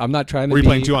experience. I'm not trying to." Were you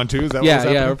playing 2-on-2? Is that what was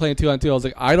happening? We're playing 2-on-2. I was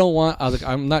like,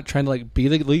 I'm not trying to like be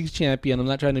the league champion. I'm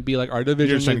not trying to be like our division.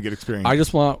 You're just trying to get experience. I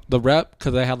just want the rep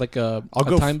because I had like a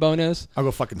time bonus. I'll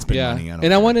go fucking spend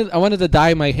money. I wanted to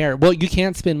dye my hair. Well, you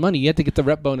can't spend money. You have to get the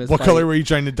rep bonus. What color were you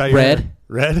trying to dye your hair?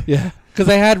 Red? Yeah. Because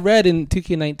I had red in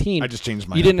 2K19. I just changed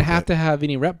mine. You didn't have to have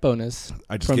any rep bonus.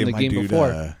 I just from gave the my game dude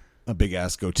before. A big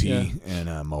ass goatee and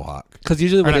a mohawk. Because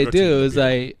usually what I do is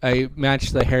I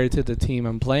match the hair to the team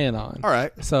I'm playing on. All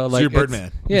right. So like you're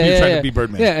Birdman. Yeah, you're trying to be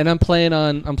Birdman. Yeah, and I'm playing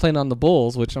on the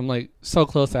Bulls, which I'm like so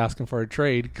close to asking for a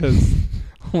trade because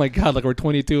oh my god, like we're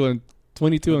 22 and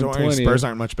 20. Spurs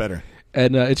aren't much better.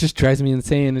 And it just drives me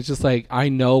insane. It's just like I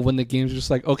know when the game's just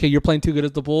like, okay, you're playing too good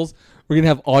as the Bulls. We're gonna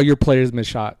have all your players miss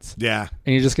shots. Yeah,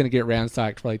 and you're just gonna get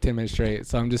ransacked for like 10 minutes straight.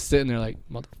 So I'm just sitting there like,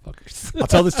 motherfuckers. I'll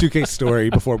tell this 2K story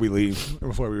before we leave, or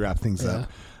before we wrap things up.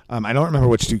 I don't remember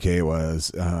which 2K it was.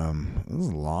 It was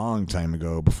a long time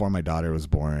ago, before my daughter was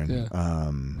born. Yeah.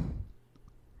 I'm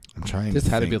trying. This to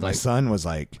had think. to be My like son was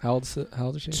like how old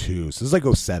is she? 2. So this is like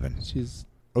 07. She's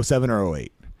 07 or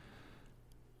 08.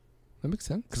 That makes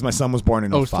sense. Because my son was born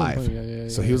in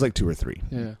 05. So he was like 2 or 3.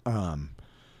 Yeah.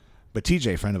 But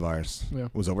TJ, friend of ours,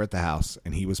 was over at the house,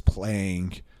 and he was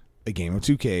playing a game of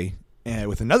 2K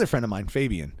with another friend of mine,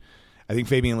 Fabian. I think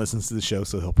Fabian listens to the show,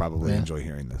 so he'll probably enjoy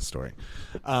hearing this story.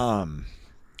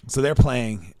 So they're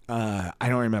playing. I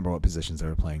don't remember what positions they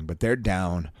were playing, but they're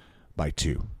down by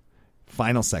 2.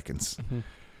 Final seconds. Mm-hmm.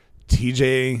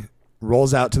 TJ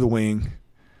rolls out to the wing,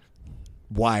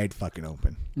 wide fucking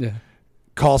open. Yeah.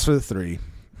 Calls for the three.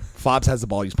 Fobbs has the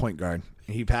ball. He's point guard.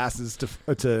 He passes to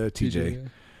TJ. Yeah.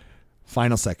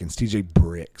 Final seconds. TJ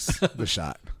bricks the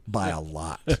shot by a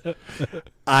lot.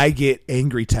 I get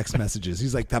angry text messages.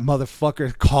 He's like, that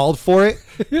motherfucker called for it.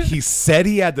 He said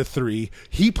he had the three.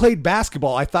 He played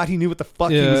basketball. I thought he knew what the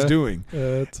fuck he was doing.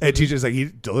 And TJ's like, he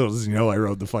doesn't know I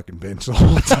rode the fucking bench the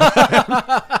whole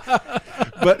time.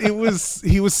 But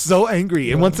he was so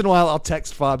angry. And once in a while, I'll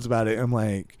text Fobbs about it. I'm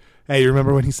like, hey, you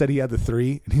remember when he said he had the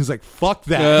three? And he's like, fuck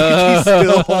that. He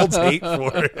still holds hate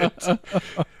for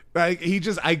it. Like,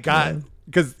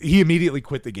 because he immediately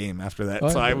quit the game after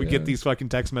that. So I would get these fucking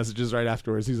text messages right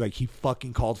afterwards. He's like, he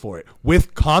fucking called for it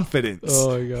with confidence.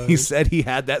 Oh, my God. He said he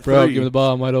had that Bro, three. give me the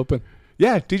ball. I'm wide open.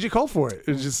 Yeah, TJ called for it.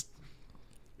 It just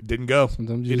didn't go.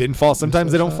 Sometimes it didn't fall.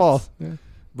 Sometimes they don't fall. Yeah.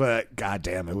 But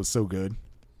goddamn, it was so good.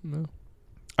 No.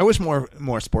 I wish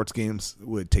more sports games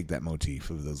would take that motif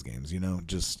of those games.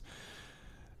 Just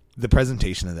the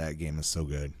presentation of that game is so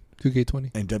good.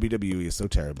 2K20. And WWE is so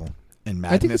terrible. And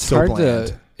Madden I think it's is so hard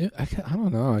bland. I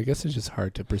don't know. I guess it's just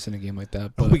hard to present a game like that. I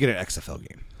But hope we get an XFL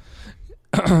game.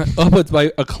 it's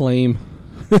by Acclaim.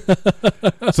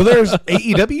 So there's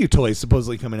AEW toys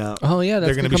supposedly coming out. Oh yeah, that's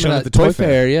they're going to be shown out at the Toy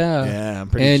Fair. Yeah, yeah, I'm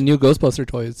pretty. And new Ghostbuster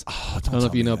toys. Oh, I don't know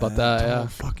if you know about that. Don't Yeah,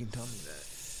 fucking tell me that.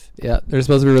 Yeah, they're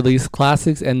supposed to release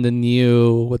classics and the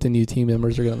new team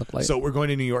members are going to look like. So we're going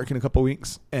to New York in a couple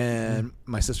weeks, and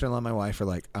my sister-in-law and my wife are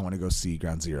like, I want to go see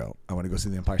Ground Zero. I want to go see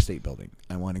the Empire State Building.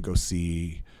 I want to go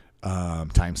see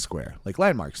Times Square, like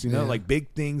landmarks, like big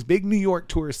things, big New York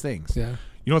tourist things. Yeah.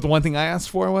 You know what the one thing I asked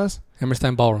for was?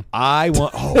 Hammerstein Ballroom. I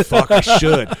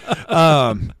should.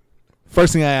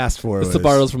 First thing I asked for was the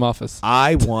Barrows from Office.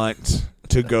 I want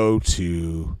to go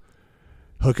to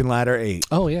Hook and Ladder 8.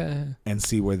 Oh yeah. And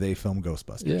see where they film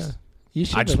Ghostbusters. Yeah. You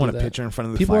should. I just want a picture in front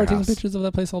of the People firehouse. are taking pictures of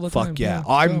that place all the time. Fuck yeah.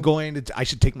 I'm going to. I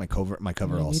should take my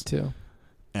coveralls. Me too.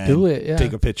 And do it. Yeah.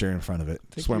 Take a picture in front of it.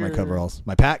 Just wear my coveralls.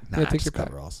 My pack? Nah, take your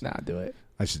coveralls. Nah, do it.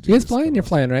 I should do You guys flying? You're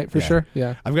flying, right? For sure.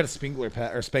 Yeah. I've got a Spangler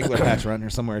patch around here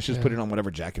somewhere. I should just put it on whatever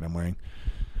jacket I'm wearing.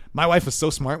 My wife was so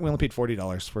smart. We only paid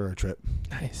 $40 for our trip.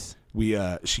 Nice.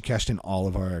 She cashed in all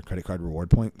of our credit card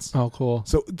reward points. Oh, cool.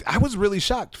 So I was really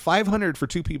shocked. $500 for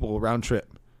two people round trip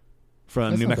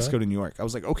from New Mexico to New York. I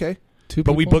was like, okay.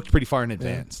 But we booked pretty far in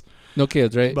advance. Yeah. No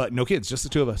kids, right? But no kids, just the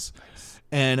two of us. Nice.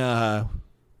 And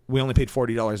we only paid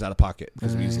 $40 out of pocket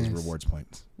because we used those rewards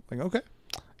points. Like, okay.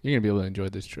 You're going to be able to enjoy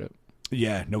this trip.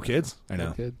 Yeah, no kids. I know.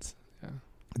 No kids. Yeah.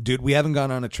 Dude, we haven't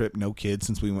gone on a trip, no kids,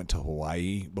 since we went to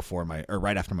Hawaii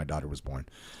right after my daughter was born.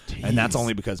 Jeez. And that's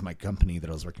only because my company that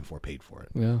I was working for paid for it.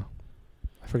 Yeah.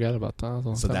 I forgot about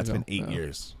that. So that's been 8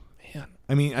 years. Man.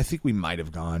 I mean, I think we might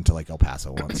have gone to like El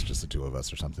Paso once, just the two of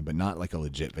us or something, but not like a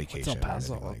legit vacation. What's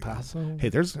El Paso? Hey,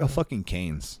 there's a fucking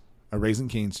Cane's. A Raising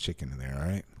Cane's chicken in there, all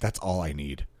right? That's all I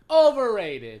need.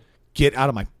 Overrated. Get out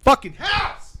of my fucking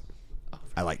house!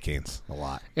 I like Cane's a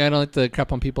lot. Yeah, I don't like to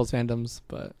crap on people's fandoms,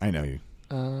 but I know you.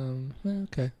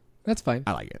 Okay. That's fine.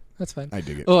 I like it. That's fine. I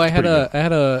dig it. Oh, I had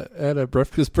a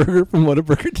breakfast burger from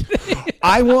Whataburger today.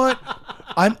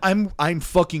 I'm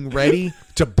fucking ready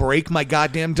to break my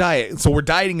goddamn diet. So we're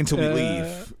dieting until we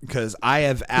leave because I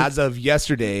have, as of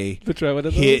yesterday,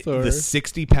 hit the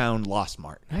 60-pound loss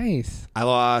mark. Nice. I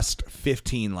lost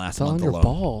 15 last month alone. Your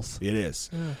balls. It is.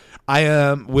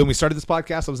 Yeah. When we started this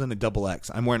podcast, I was in a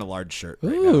XXL. I'm wearing a large shirt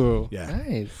right Ooh, now. Yeah.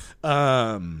 Nice.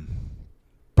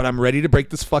 But I'm ready to break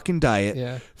this fucking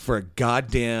diet for a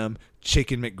goddamn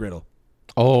chicken McGriddle.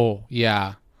 Oh,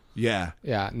 yeah. Yeah.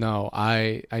 Yeah, no,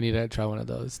 I need to try one of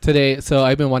those today. So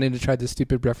I've been wanting to try this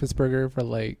stupid breakfast burger for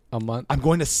like a month. I'm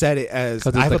going to set it as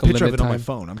I have a picture of it on my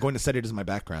phone. I'm going to set it as my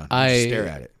background. I stare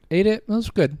at it. Ate it. It was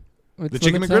good. The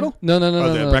chicken McGriddle? No.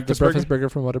 The breakfast burger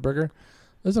from Whataburger.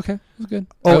 It was okay. It was good.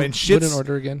 Oh, I and shit. Wouldn't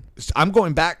order again. I'm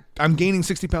going back. I'm gaining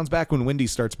 60 pounds back when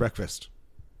Wendy's starts breakfast.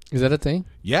 Is that a thing?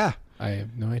 Yeah. I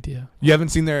have no idea. You haven't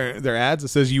seen their ads? It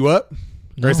says you up?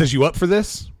 No. Or it says you up for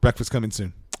this? Breakfast coming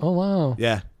soon. Oh, wow.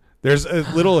 Yeah. There's a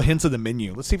little hints of the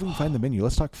menu. Let's see if we can find the menu.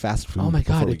 Let's talk fast food. Oh, my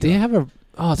God. If they have it's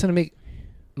going to make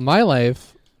my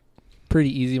life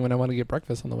pretty easy when I want to get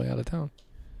breakfast on the way out of town.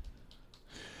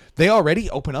 They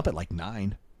already open up at like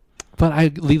 9. But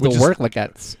I leave the work like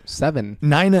at 7.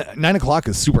 9 o'clock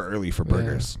is super early for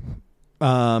burgers.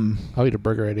 I'll eat a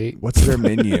burger at 8. What's their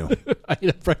menu? I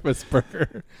eat a breakfast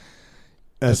burger.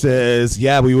 It says,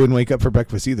 we wouldn't wake up for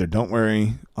breakfast either. Don't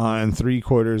worry. On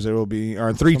 3/4 there will be, or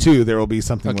on 3/2 there will be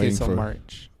something waiting for.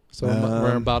 March. So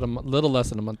we're about little less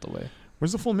than a month away.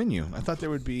 Where's the full menu? I thought there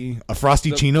would be a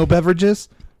Frosty Chino beverages.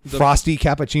 Frosty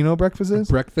cappuccino breakfasts.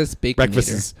 Breakfast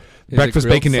baconator. Breakfast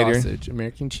baconator. Sausage,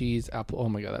 American cheese, apple. Oh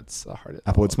my god, that's a hard.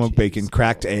 Applewood smoked bacon,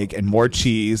 cracked egg, and more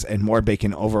cheese and more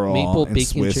bacon overall. Maple and bacon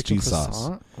Swiss chicken cheese croissant.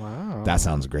 sauce. Wow, that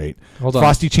sounds great. Hold on,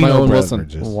 Frosty Chino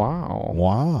beverages.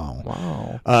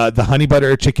 Wow. The honey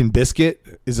butter chicken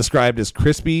biscuit is described as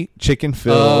crispy chicken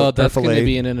filled. Oh, that's going to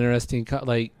be an interesting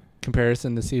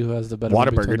comparison to see who has the better.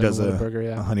 Whataburger does a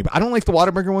honey. I don't like the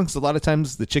Whataburger one because a lot of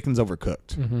times the chicken's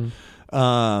overcooked.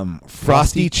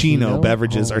 Frosty Chino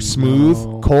beverages are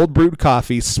smooth, cold brewed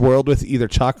coffee swirled with either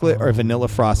chocolate or vanilla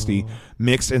frosty,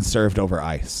 mixed and served over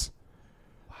ice.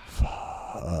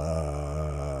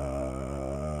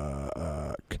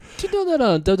 Do you know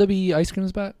that WWE ice cream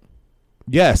is back?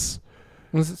 Yes.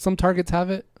 Some Targets have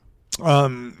it. You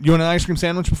want an ice cream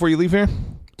sandwich before you leave here?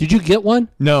 Did you get one?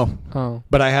 No. Oh.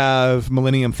 But I have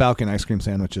Millennium Falcon ice cream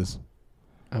sandwiches.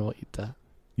 I will eat that.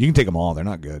 You can take them all. They're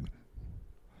not good.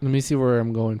 Let me see where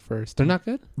I'm going first. They're not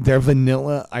good? They're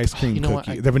vanilla ice cream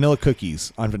cookies. They're vanilla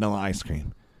cookies on vanilla ice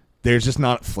cream. There's just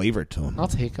not flavor to them. I'll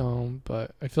take them,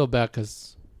 but I feel bad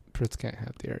because Pritz can't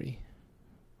have dairy.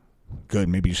 Good.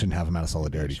 Maybe you shouldn't have them out of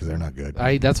solidarity because they're not good.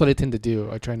 That's what I tend to do.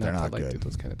 I try not to good. do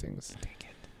those kind of things. Dang it.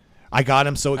 I got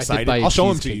them so excited. I'll show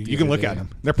them to you. You can look at them.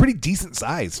 They're pretty decent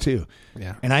size too.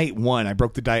 Yeah. And I ate one. I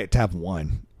broke the diet to have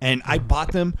one. And I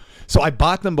bought them. So I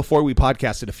bought them before we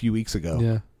podcasted a few weeks ago.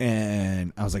 Yeah.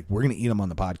 And I was like, we're going to eat them on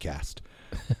the podcast.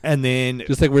 And then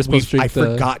just like we're supposed to drink I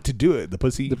forgot to do it. The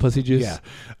pussy juice. Yeah.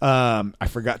 I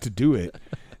forgot to do it.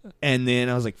 And then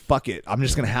I was like, fuck it. I'm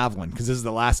just going to have one because this is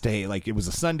the last day. Like it was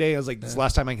a Sunday. I was like, this is the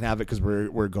last time I can have it because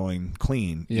we're going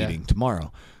clean eating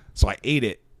tomorrow. So I ate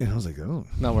it. And I was like, oh.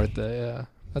 Not worth it. Yeah.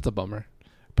 That's a bummer.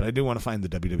 But I do want to find the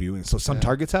WWE. So some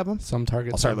Targets have them? Some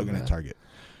Targets. I'll start looking at Target.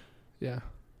 Yeah.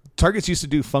 Targets used to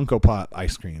do Funko Pop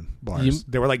ice cream bars.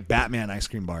 They were like Batman ice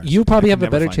cream bars. You probably have a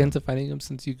better chance of finding them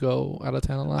since you go out of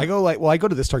town a lot. I go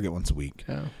to this Target once a week.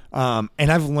 Yeah.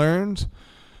 And I've learned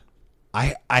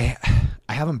I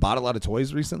haven't bought a lot of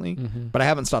toys recently, but I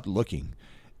haven't stopped looking.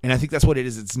 And I think that's what it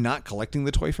is. It's not collecting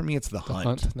the toy for me. It's the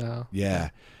hunt now. Yeah.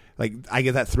 Like I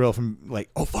get that thrill from like,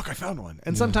 oh fuck, I found one.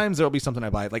 And sometimes there'll be something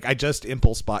I buy. Like I just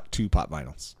impulse bought 2 pop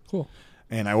vinyls. Cool.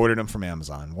 And I ordered them from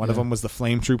Amazon. One of them was the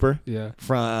Flame Trooper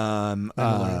from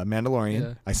Mandalorian.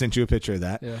 Yeah. I sent you a picture of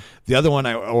that. Yeah. The other one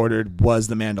I ordered was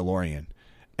the Mandalorian.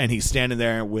 And he's standing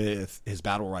there with his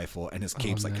battle rifle and his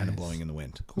cape's like kind of blowing in the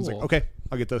wind. Cool. I was like, okay,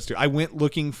 I'll get those 2. I went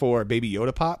looking for Baby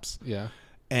Yoda pops. Yeah.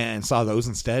 And saw those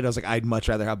instead. I was like, I'd much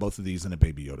rather have both of these than a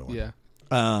Baby Yoda one. Yeah.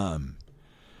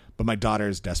 But my daughter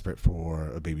is desperate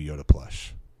for a Baby Yoda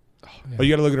plush. Oh, you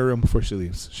got to look at her room before she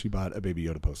leaves. She bought a Baby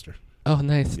Yoda poster. Oh,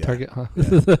 nice. Yeah. Target, huh?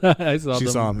 Yeah. I saw she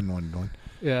them. saw him in one.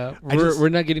 Yeah. We're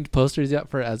not getting posters yet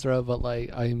for Ezra, but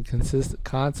like I'm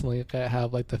constantly like, I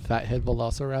have like the Fathead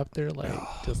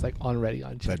Velociraptor just like on ready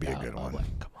on checkout. That'd be a good one.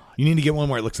 Like, come on. You need to get one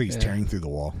where it looks like he's tearing through the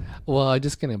wall. Well, I'm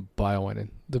just gonna buy one. And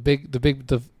the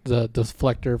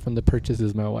deflector from the purchase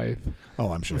is my wife.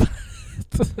 Oh, I'm sure.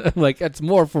 Like it's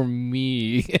more for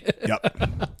me.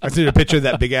 Yep. I see a picture of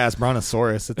that big ass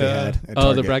brontosaurus that they had. At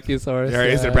the Brachiosaurus. There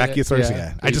is it a Brachiosaurus?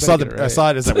 Yeah. I just saw I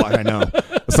saw it as I know.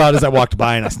 I saw it as I walked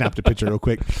by and I snapped a picture real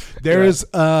quick. There's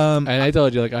and I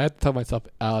told you like I have to talk myself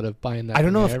out of buying that. I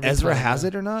don't know if Ezra has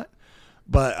it or not.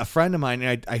 But a friend of mine,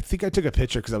 and I think I took a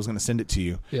picture because I was going to send it to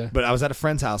you. Yeah. But I was at a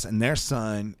friend's house, and their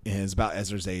son is about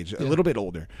Ezra's age, a little bit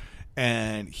older.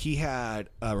 And he had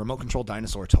a remote-controlled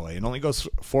dinosaur toy. It only goes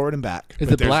forward and back.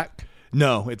 Is it black?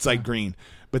 No, it's like green.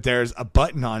 But there's a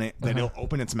button on it that it'll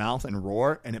open its mouth and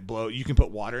roar, and it blow. You can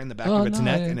put water in the back of its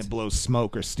neck, and it blows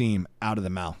smoke or steam out of the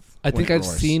mouth. I think I've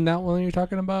seen that one you're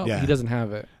talking about. Yeah. He doesn't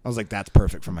have it. I was like, that's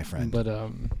perfect for my friend. But I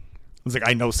was like,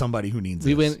 I know somebody who needs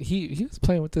this. Went. He was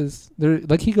playing with this.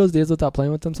 Like he goes days without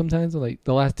playing with them sometimes. Like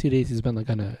the last 2 days, he's been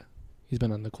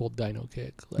on the cold dino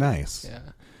kick. Like, nice. Yeah.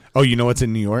 Oh, you know what's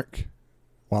in New York?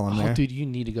 While I'm there, dude, you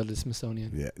need to go to the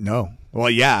Smithsonian. Yeah. No. Well,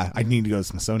 yeah, I need to go to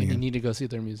Smithsonian. And you need to go see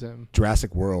their museum.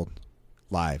 Jurassic World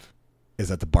live is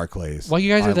at the Barclays. While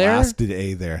you guys are there, last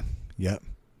day there. Yep.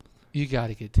 You got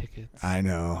to get tickets. I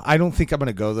know. I don't think I'm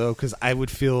gonna go though because I would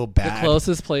feel bad. The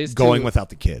closest place going without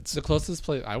the kids. The closest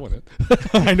place I wouldn't.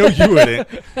 I know you wouldn't.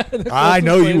 I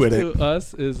know you wouldn't. To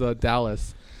us is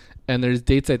Dallas, and there's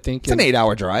dates. I think it's an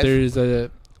 8-hour drive.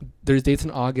 There's dates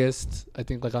in August. I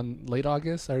think like on late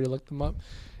August. I already looked them up,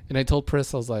 and I told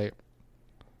Pris I was like,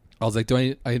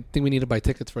 I think we need to buy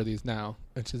tickets for these now.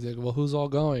 And she's like, well, who's all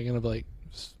going? And I'm like,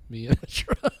 me and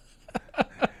Ezra.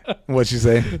 What'd she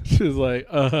say? She was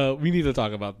like, we need to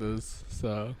talk about this.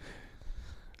 So,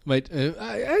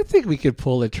 I think we could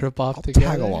pull a trip off together.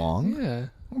 Tag along. Yeah.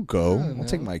 I'll go. I'll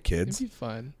take my kids. It'd be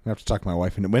fun. I have to talk to my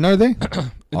wife. When are they?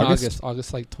 In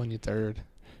August like 23rd.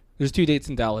 There's 2 dates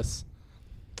in Dallas.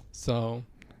 So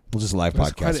we'll just live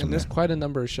podcast. There's quite a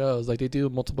number of shows. Like they do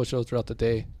multiple shows throughout the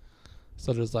day.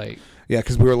 So there's like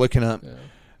because we were looking up. Yeah.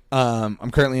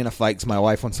 I'm currently in a fight because my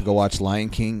wife wants to go watch Lion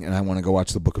King and I want to go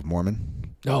watch the Book of Mormon.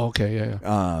 Oh, okay,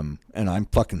 yeah. And I'm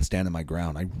fucking standing my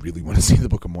ground. I really want to see the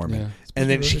Book of Mormon. Yeah, and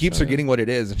then she keeps forgetting what it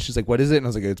is, and she's like, "What is it?" And I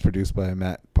was like, "It's produced by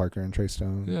Matt Parker and Trey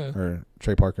Stone, or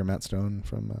Trey Parker and Matt Stone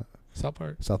from South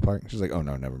Park." South Park. She's like, "Oh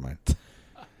no, never mind."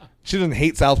 She doesn't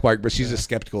hate South Park, but she's just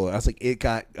skeptical. I was like, "It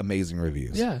got amazing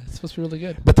reviews." Yeah, it's supposed to be really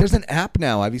good. But there's an app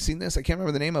now. Have you seen this? I can't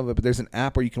remember the name of it, but there's an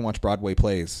app where you can watch Broadway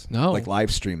plays. No, like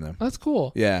live stream them. That's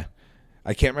cool. Yeah.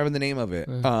 I can't remember the name of it.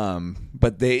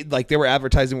 But they were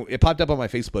advertising. It popped up on my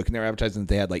Facebook, and they were advertising that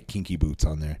they had like kinky boots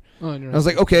on there. Oh, I was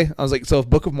like, okay. I was like, so if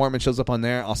Book of Mormon shows up on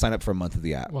there, I'll sign up for a month of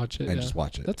the app. Watch it and just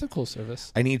watch it. That's a cool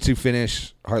service. I need to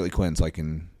finish Harley Quinn so I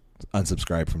can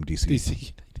unsubscribe from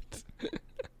DC.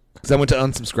 Because I went to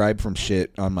unsubscribe from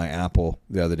shit on my Apple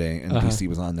the other day, and DC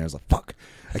was on there. I was like, fuck,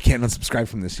 I can't unsubscribe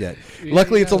from this yet.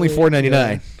 Luckily, it's only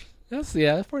 $4.99. That's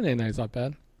 $4.99 is not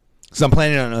bad. So I'm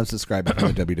planning on unsubscribing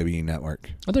from the WWE Network.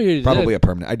 I thought you probably a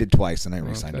permanent. I did twice, and I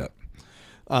re-signed up.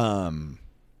 And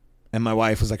my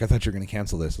wife was like, "I thought you were going to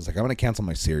cancel this." I was like, "I'm going to cancel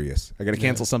my Sirius. I got to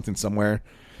cancel something somewhere,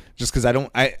 just because I don't.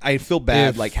 I feel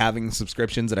bad like having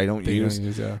subscriptions that I don't use."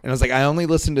 And I was like, "I only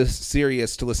listen to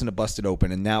Sirius to listen to Busted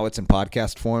Open, and now it's in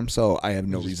podcast form, so I have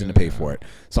no reason to pay for it.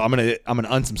 So I'm gonna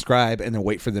unsubscribe and then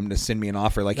wait for them to send me an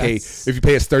offer like, hey, if you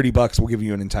pay us $30, we'll give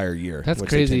you an entire year." That's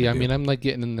crazy. I mean, I'm like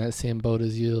getting in that same boat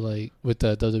as you, like with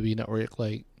the WWE Network.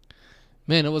 Like,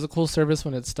 man, it was a cool service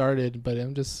when it started, but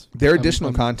their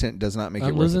additional content does not make it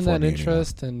worth it. I'm losing that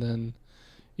interest, and then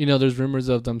there's rumors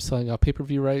of them selling out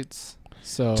pay-per-view rights.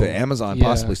 So to Amazon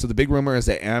possibly. So the big rumor is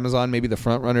that Amazon may be the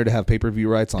front runner to have pay-per-view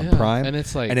rights on Prime. And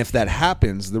it's like, and if that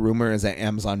happens, the rumor is that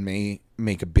Amazon may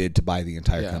make a bid to buy the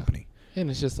entire company. And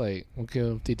it's just like, okay,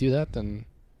 if they do that, then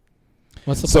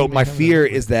what's the point? So my fear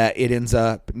is that it ends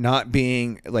up not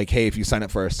being like, hey, if you sign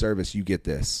up for our service, you get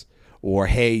this, or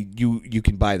hey, you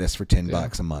can buy this for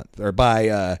 $10 a month, or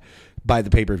buy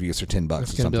the pay-per-views for $10 or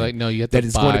something. Be like, no, you have to that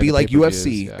is going to be like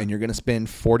UFC, and you're going to spend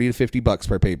 $40 to $50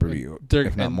 per pay-per-view,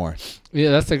 if not more. Yeah,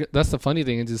 that's the funny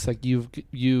thing. It's just like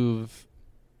you've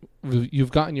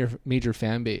gotten your major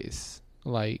fan base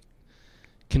like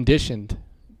conditioned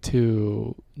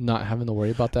to not having to worry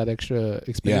about that extra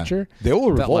expenditure. Yeah. They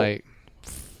will revolt. Like,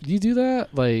 you do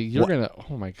that, like you're gonna.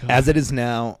 Oh my god! As it is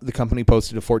now, the company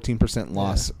posted a 14%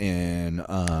 loss in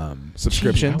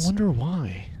subscriptions. I wonder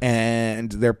why.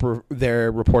 And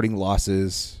they're reporting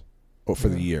losses for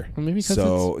the year. Well, maybe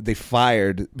so they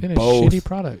fired been a shitty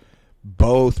product.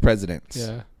 Both presidents.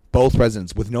 Yeah. Both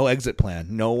presidents with no exit plan,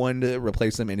 no one to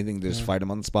replace them, anything. They just fired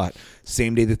them on the spot.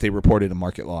 Same day that they reported a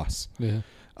market loss. Yeah.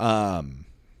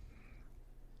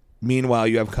 Meanwhile,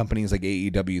 you have companies like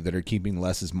AEW that are keeping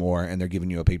less is more, and they're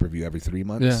giving you a pay-per-view every 3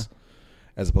 months,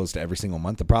 as opposed to every single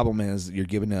month. The problem is you're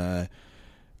given a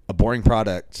boring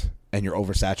product, and you're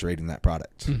oversaturating that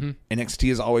product. Mm-hmm. NXT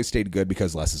has always stayed good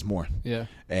because less is more. Yeah.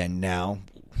 And now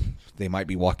they might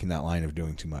be walking that line of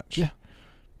doing too much. Yeah.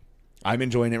 I'm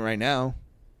enjoying it right now.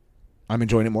 I'm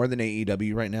enjoying it more than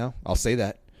AEW right now. I'll say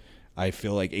that. I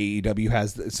feel like AEW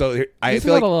has I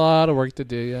feel like a lot of work to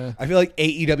do. Yeah, I feel like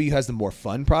AEW has the more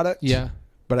fun product. Yeah,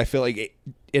 but I feel like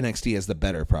NXT has the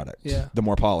better product. Yeah, the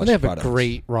more polished. They have product. A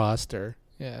great roster.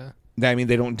 Yeah, I mean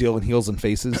they don't deal in heels and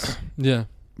faces. Yeah,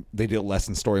 they deal less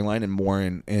in storyline and more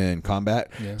in combat.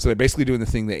 Yeah. So they're basically doing the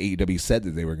thing that AEW said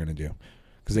that they were going to do.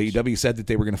 Because AEW said that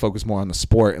they were going to focus more on the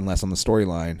sport and less on the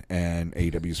storyline, and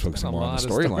AEW is focusing more on the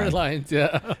storyline.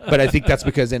 Yeah, but I think that's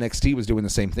because NXT was doing the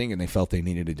same thing, and they felt they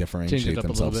needed to differentiate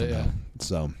themselves.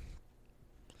 So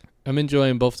I'm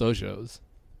enjoying both those shows.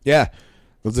 Yeah,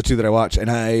 those are two that I watch,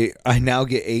 and I now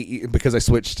get because I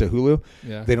switched to Hulu.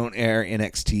 Yeah, they don't air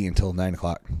NXT until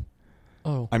 9:00.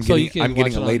 Oh, I'm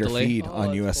getting a later feed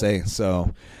on USA, cool.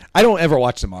 So I don't ever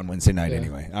watch them on Wednesday night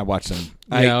anyway. I watch them.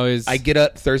 I get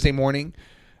up Thursday morning.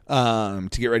 To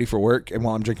get ready for work, and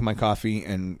while I'm drinking my coffee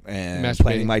and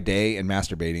planning my day and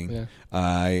masturbating,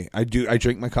 I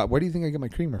drink my coffee. Where do you think I get my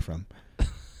creamer from?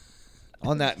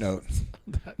 On that note,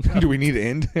 do we need to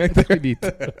end? We need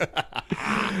to.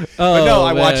 But no,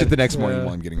 I watch it the next morning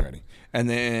while I'm getting ready, and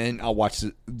then I'll watch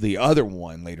the other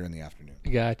one later in the afternoon.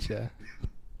 Gotcha.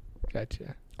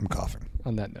 I'm coughing.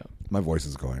 On that note, my voice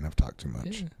is going. I've talked too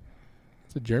much. Yeah.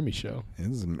 It's a Jeremy show.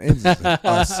 It's an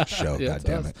us show. Yeah, God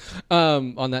damn it.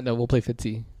 On that note, we'll play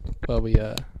Fitzy while we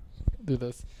do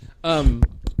this. You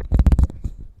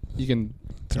can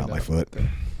turn on my foot.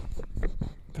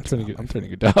 I'm turning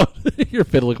you down. You're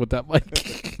fiddling with that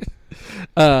mic.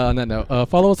 On that note,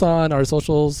 follow us on our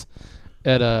socials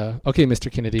at okay,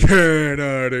 Mr. Kennedy.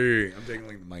 Kennedy. I'm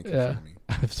dangling the mic in front of me.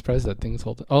 I'm surprised that thing's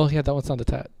holding. Oh yeah, that one's not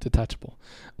detachable.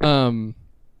 Where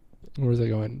was I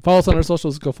going? Follow us on our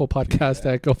socials. Go Full Podcast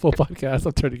at Go Full Podcast.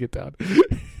 I'm turning it down.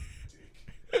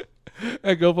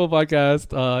 At Go Full Podcast,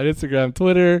 Instagram,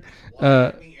 Twitter. Why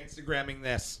are we Instagramming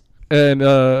this? And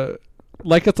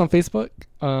like us on Facebook.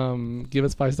 Give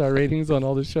us 5-star ratings on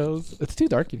all the shows. It's too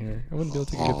dark in here. I wouldn't be able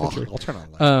to take a good picture. I'll turn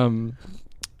on light.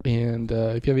 And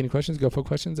if you have any questions,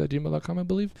 gofullquestions@gmail.com, I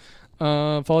believe.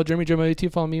 Follow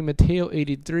Jeremy82. Follow me,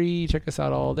 Mateo83. Check us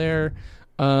out all there.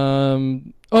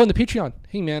 And the Patreon.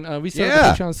 Hey, man, we started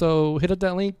the Patreon, so hit up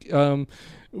that link.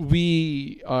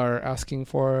 We are asking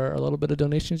for a little bit of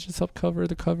donations to help cover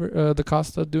the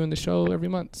cost of doing the show every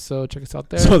month. So check us out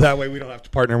there. So that way we don't have to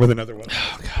partner with another one.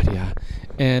 Oh, God, yeah.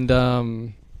 And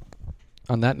on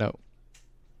that note,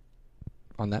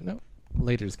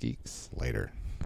 laters, geeks. Later.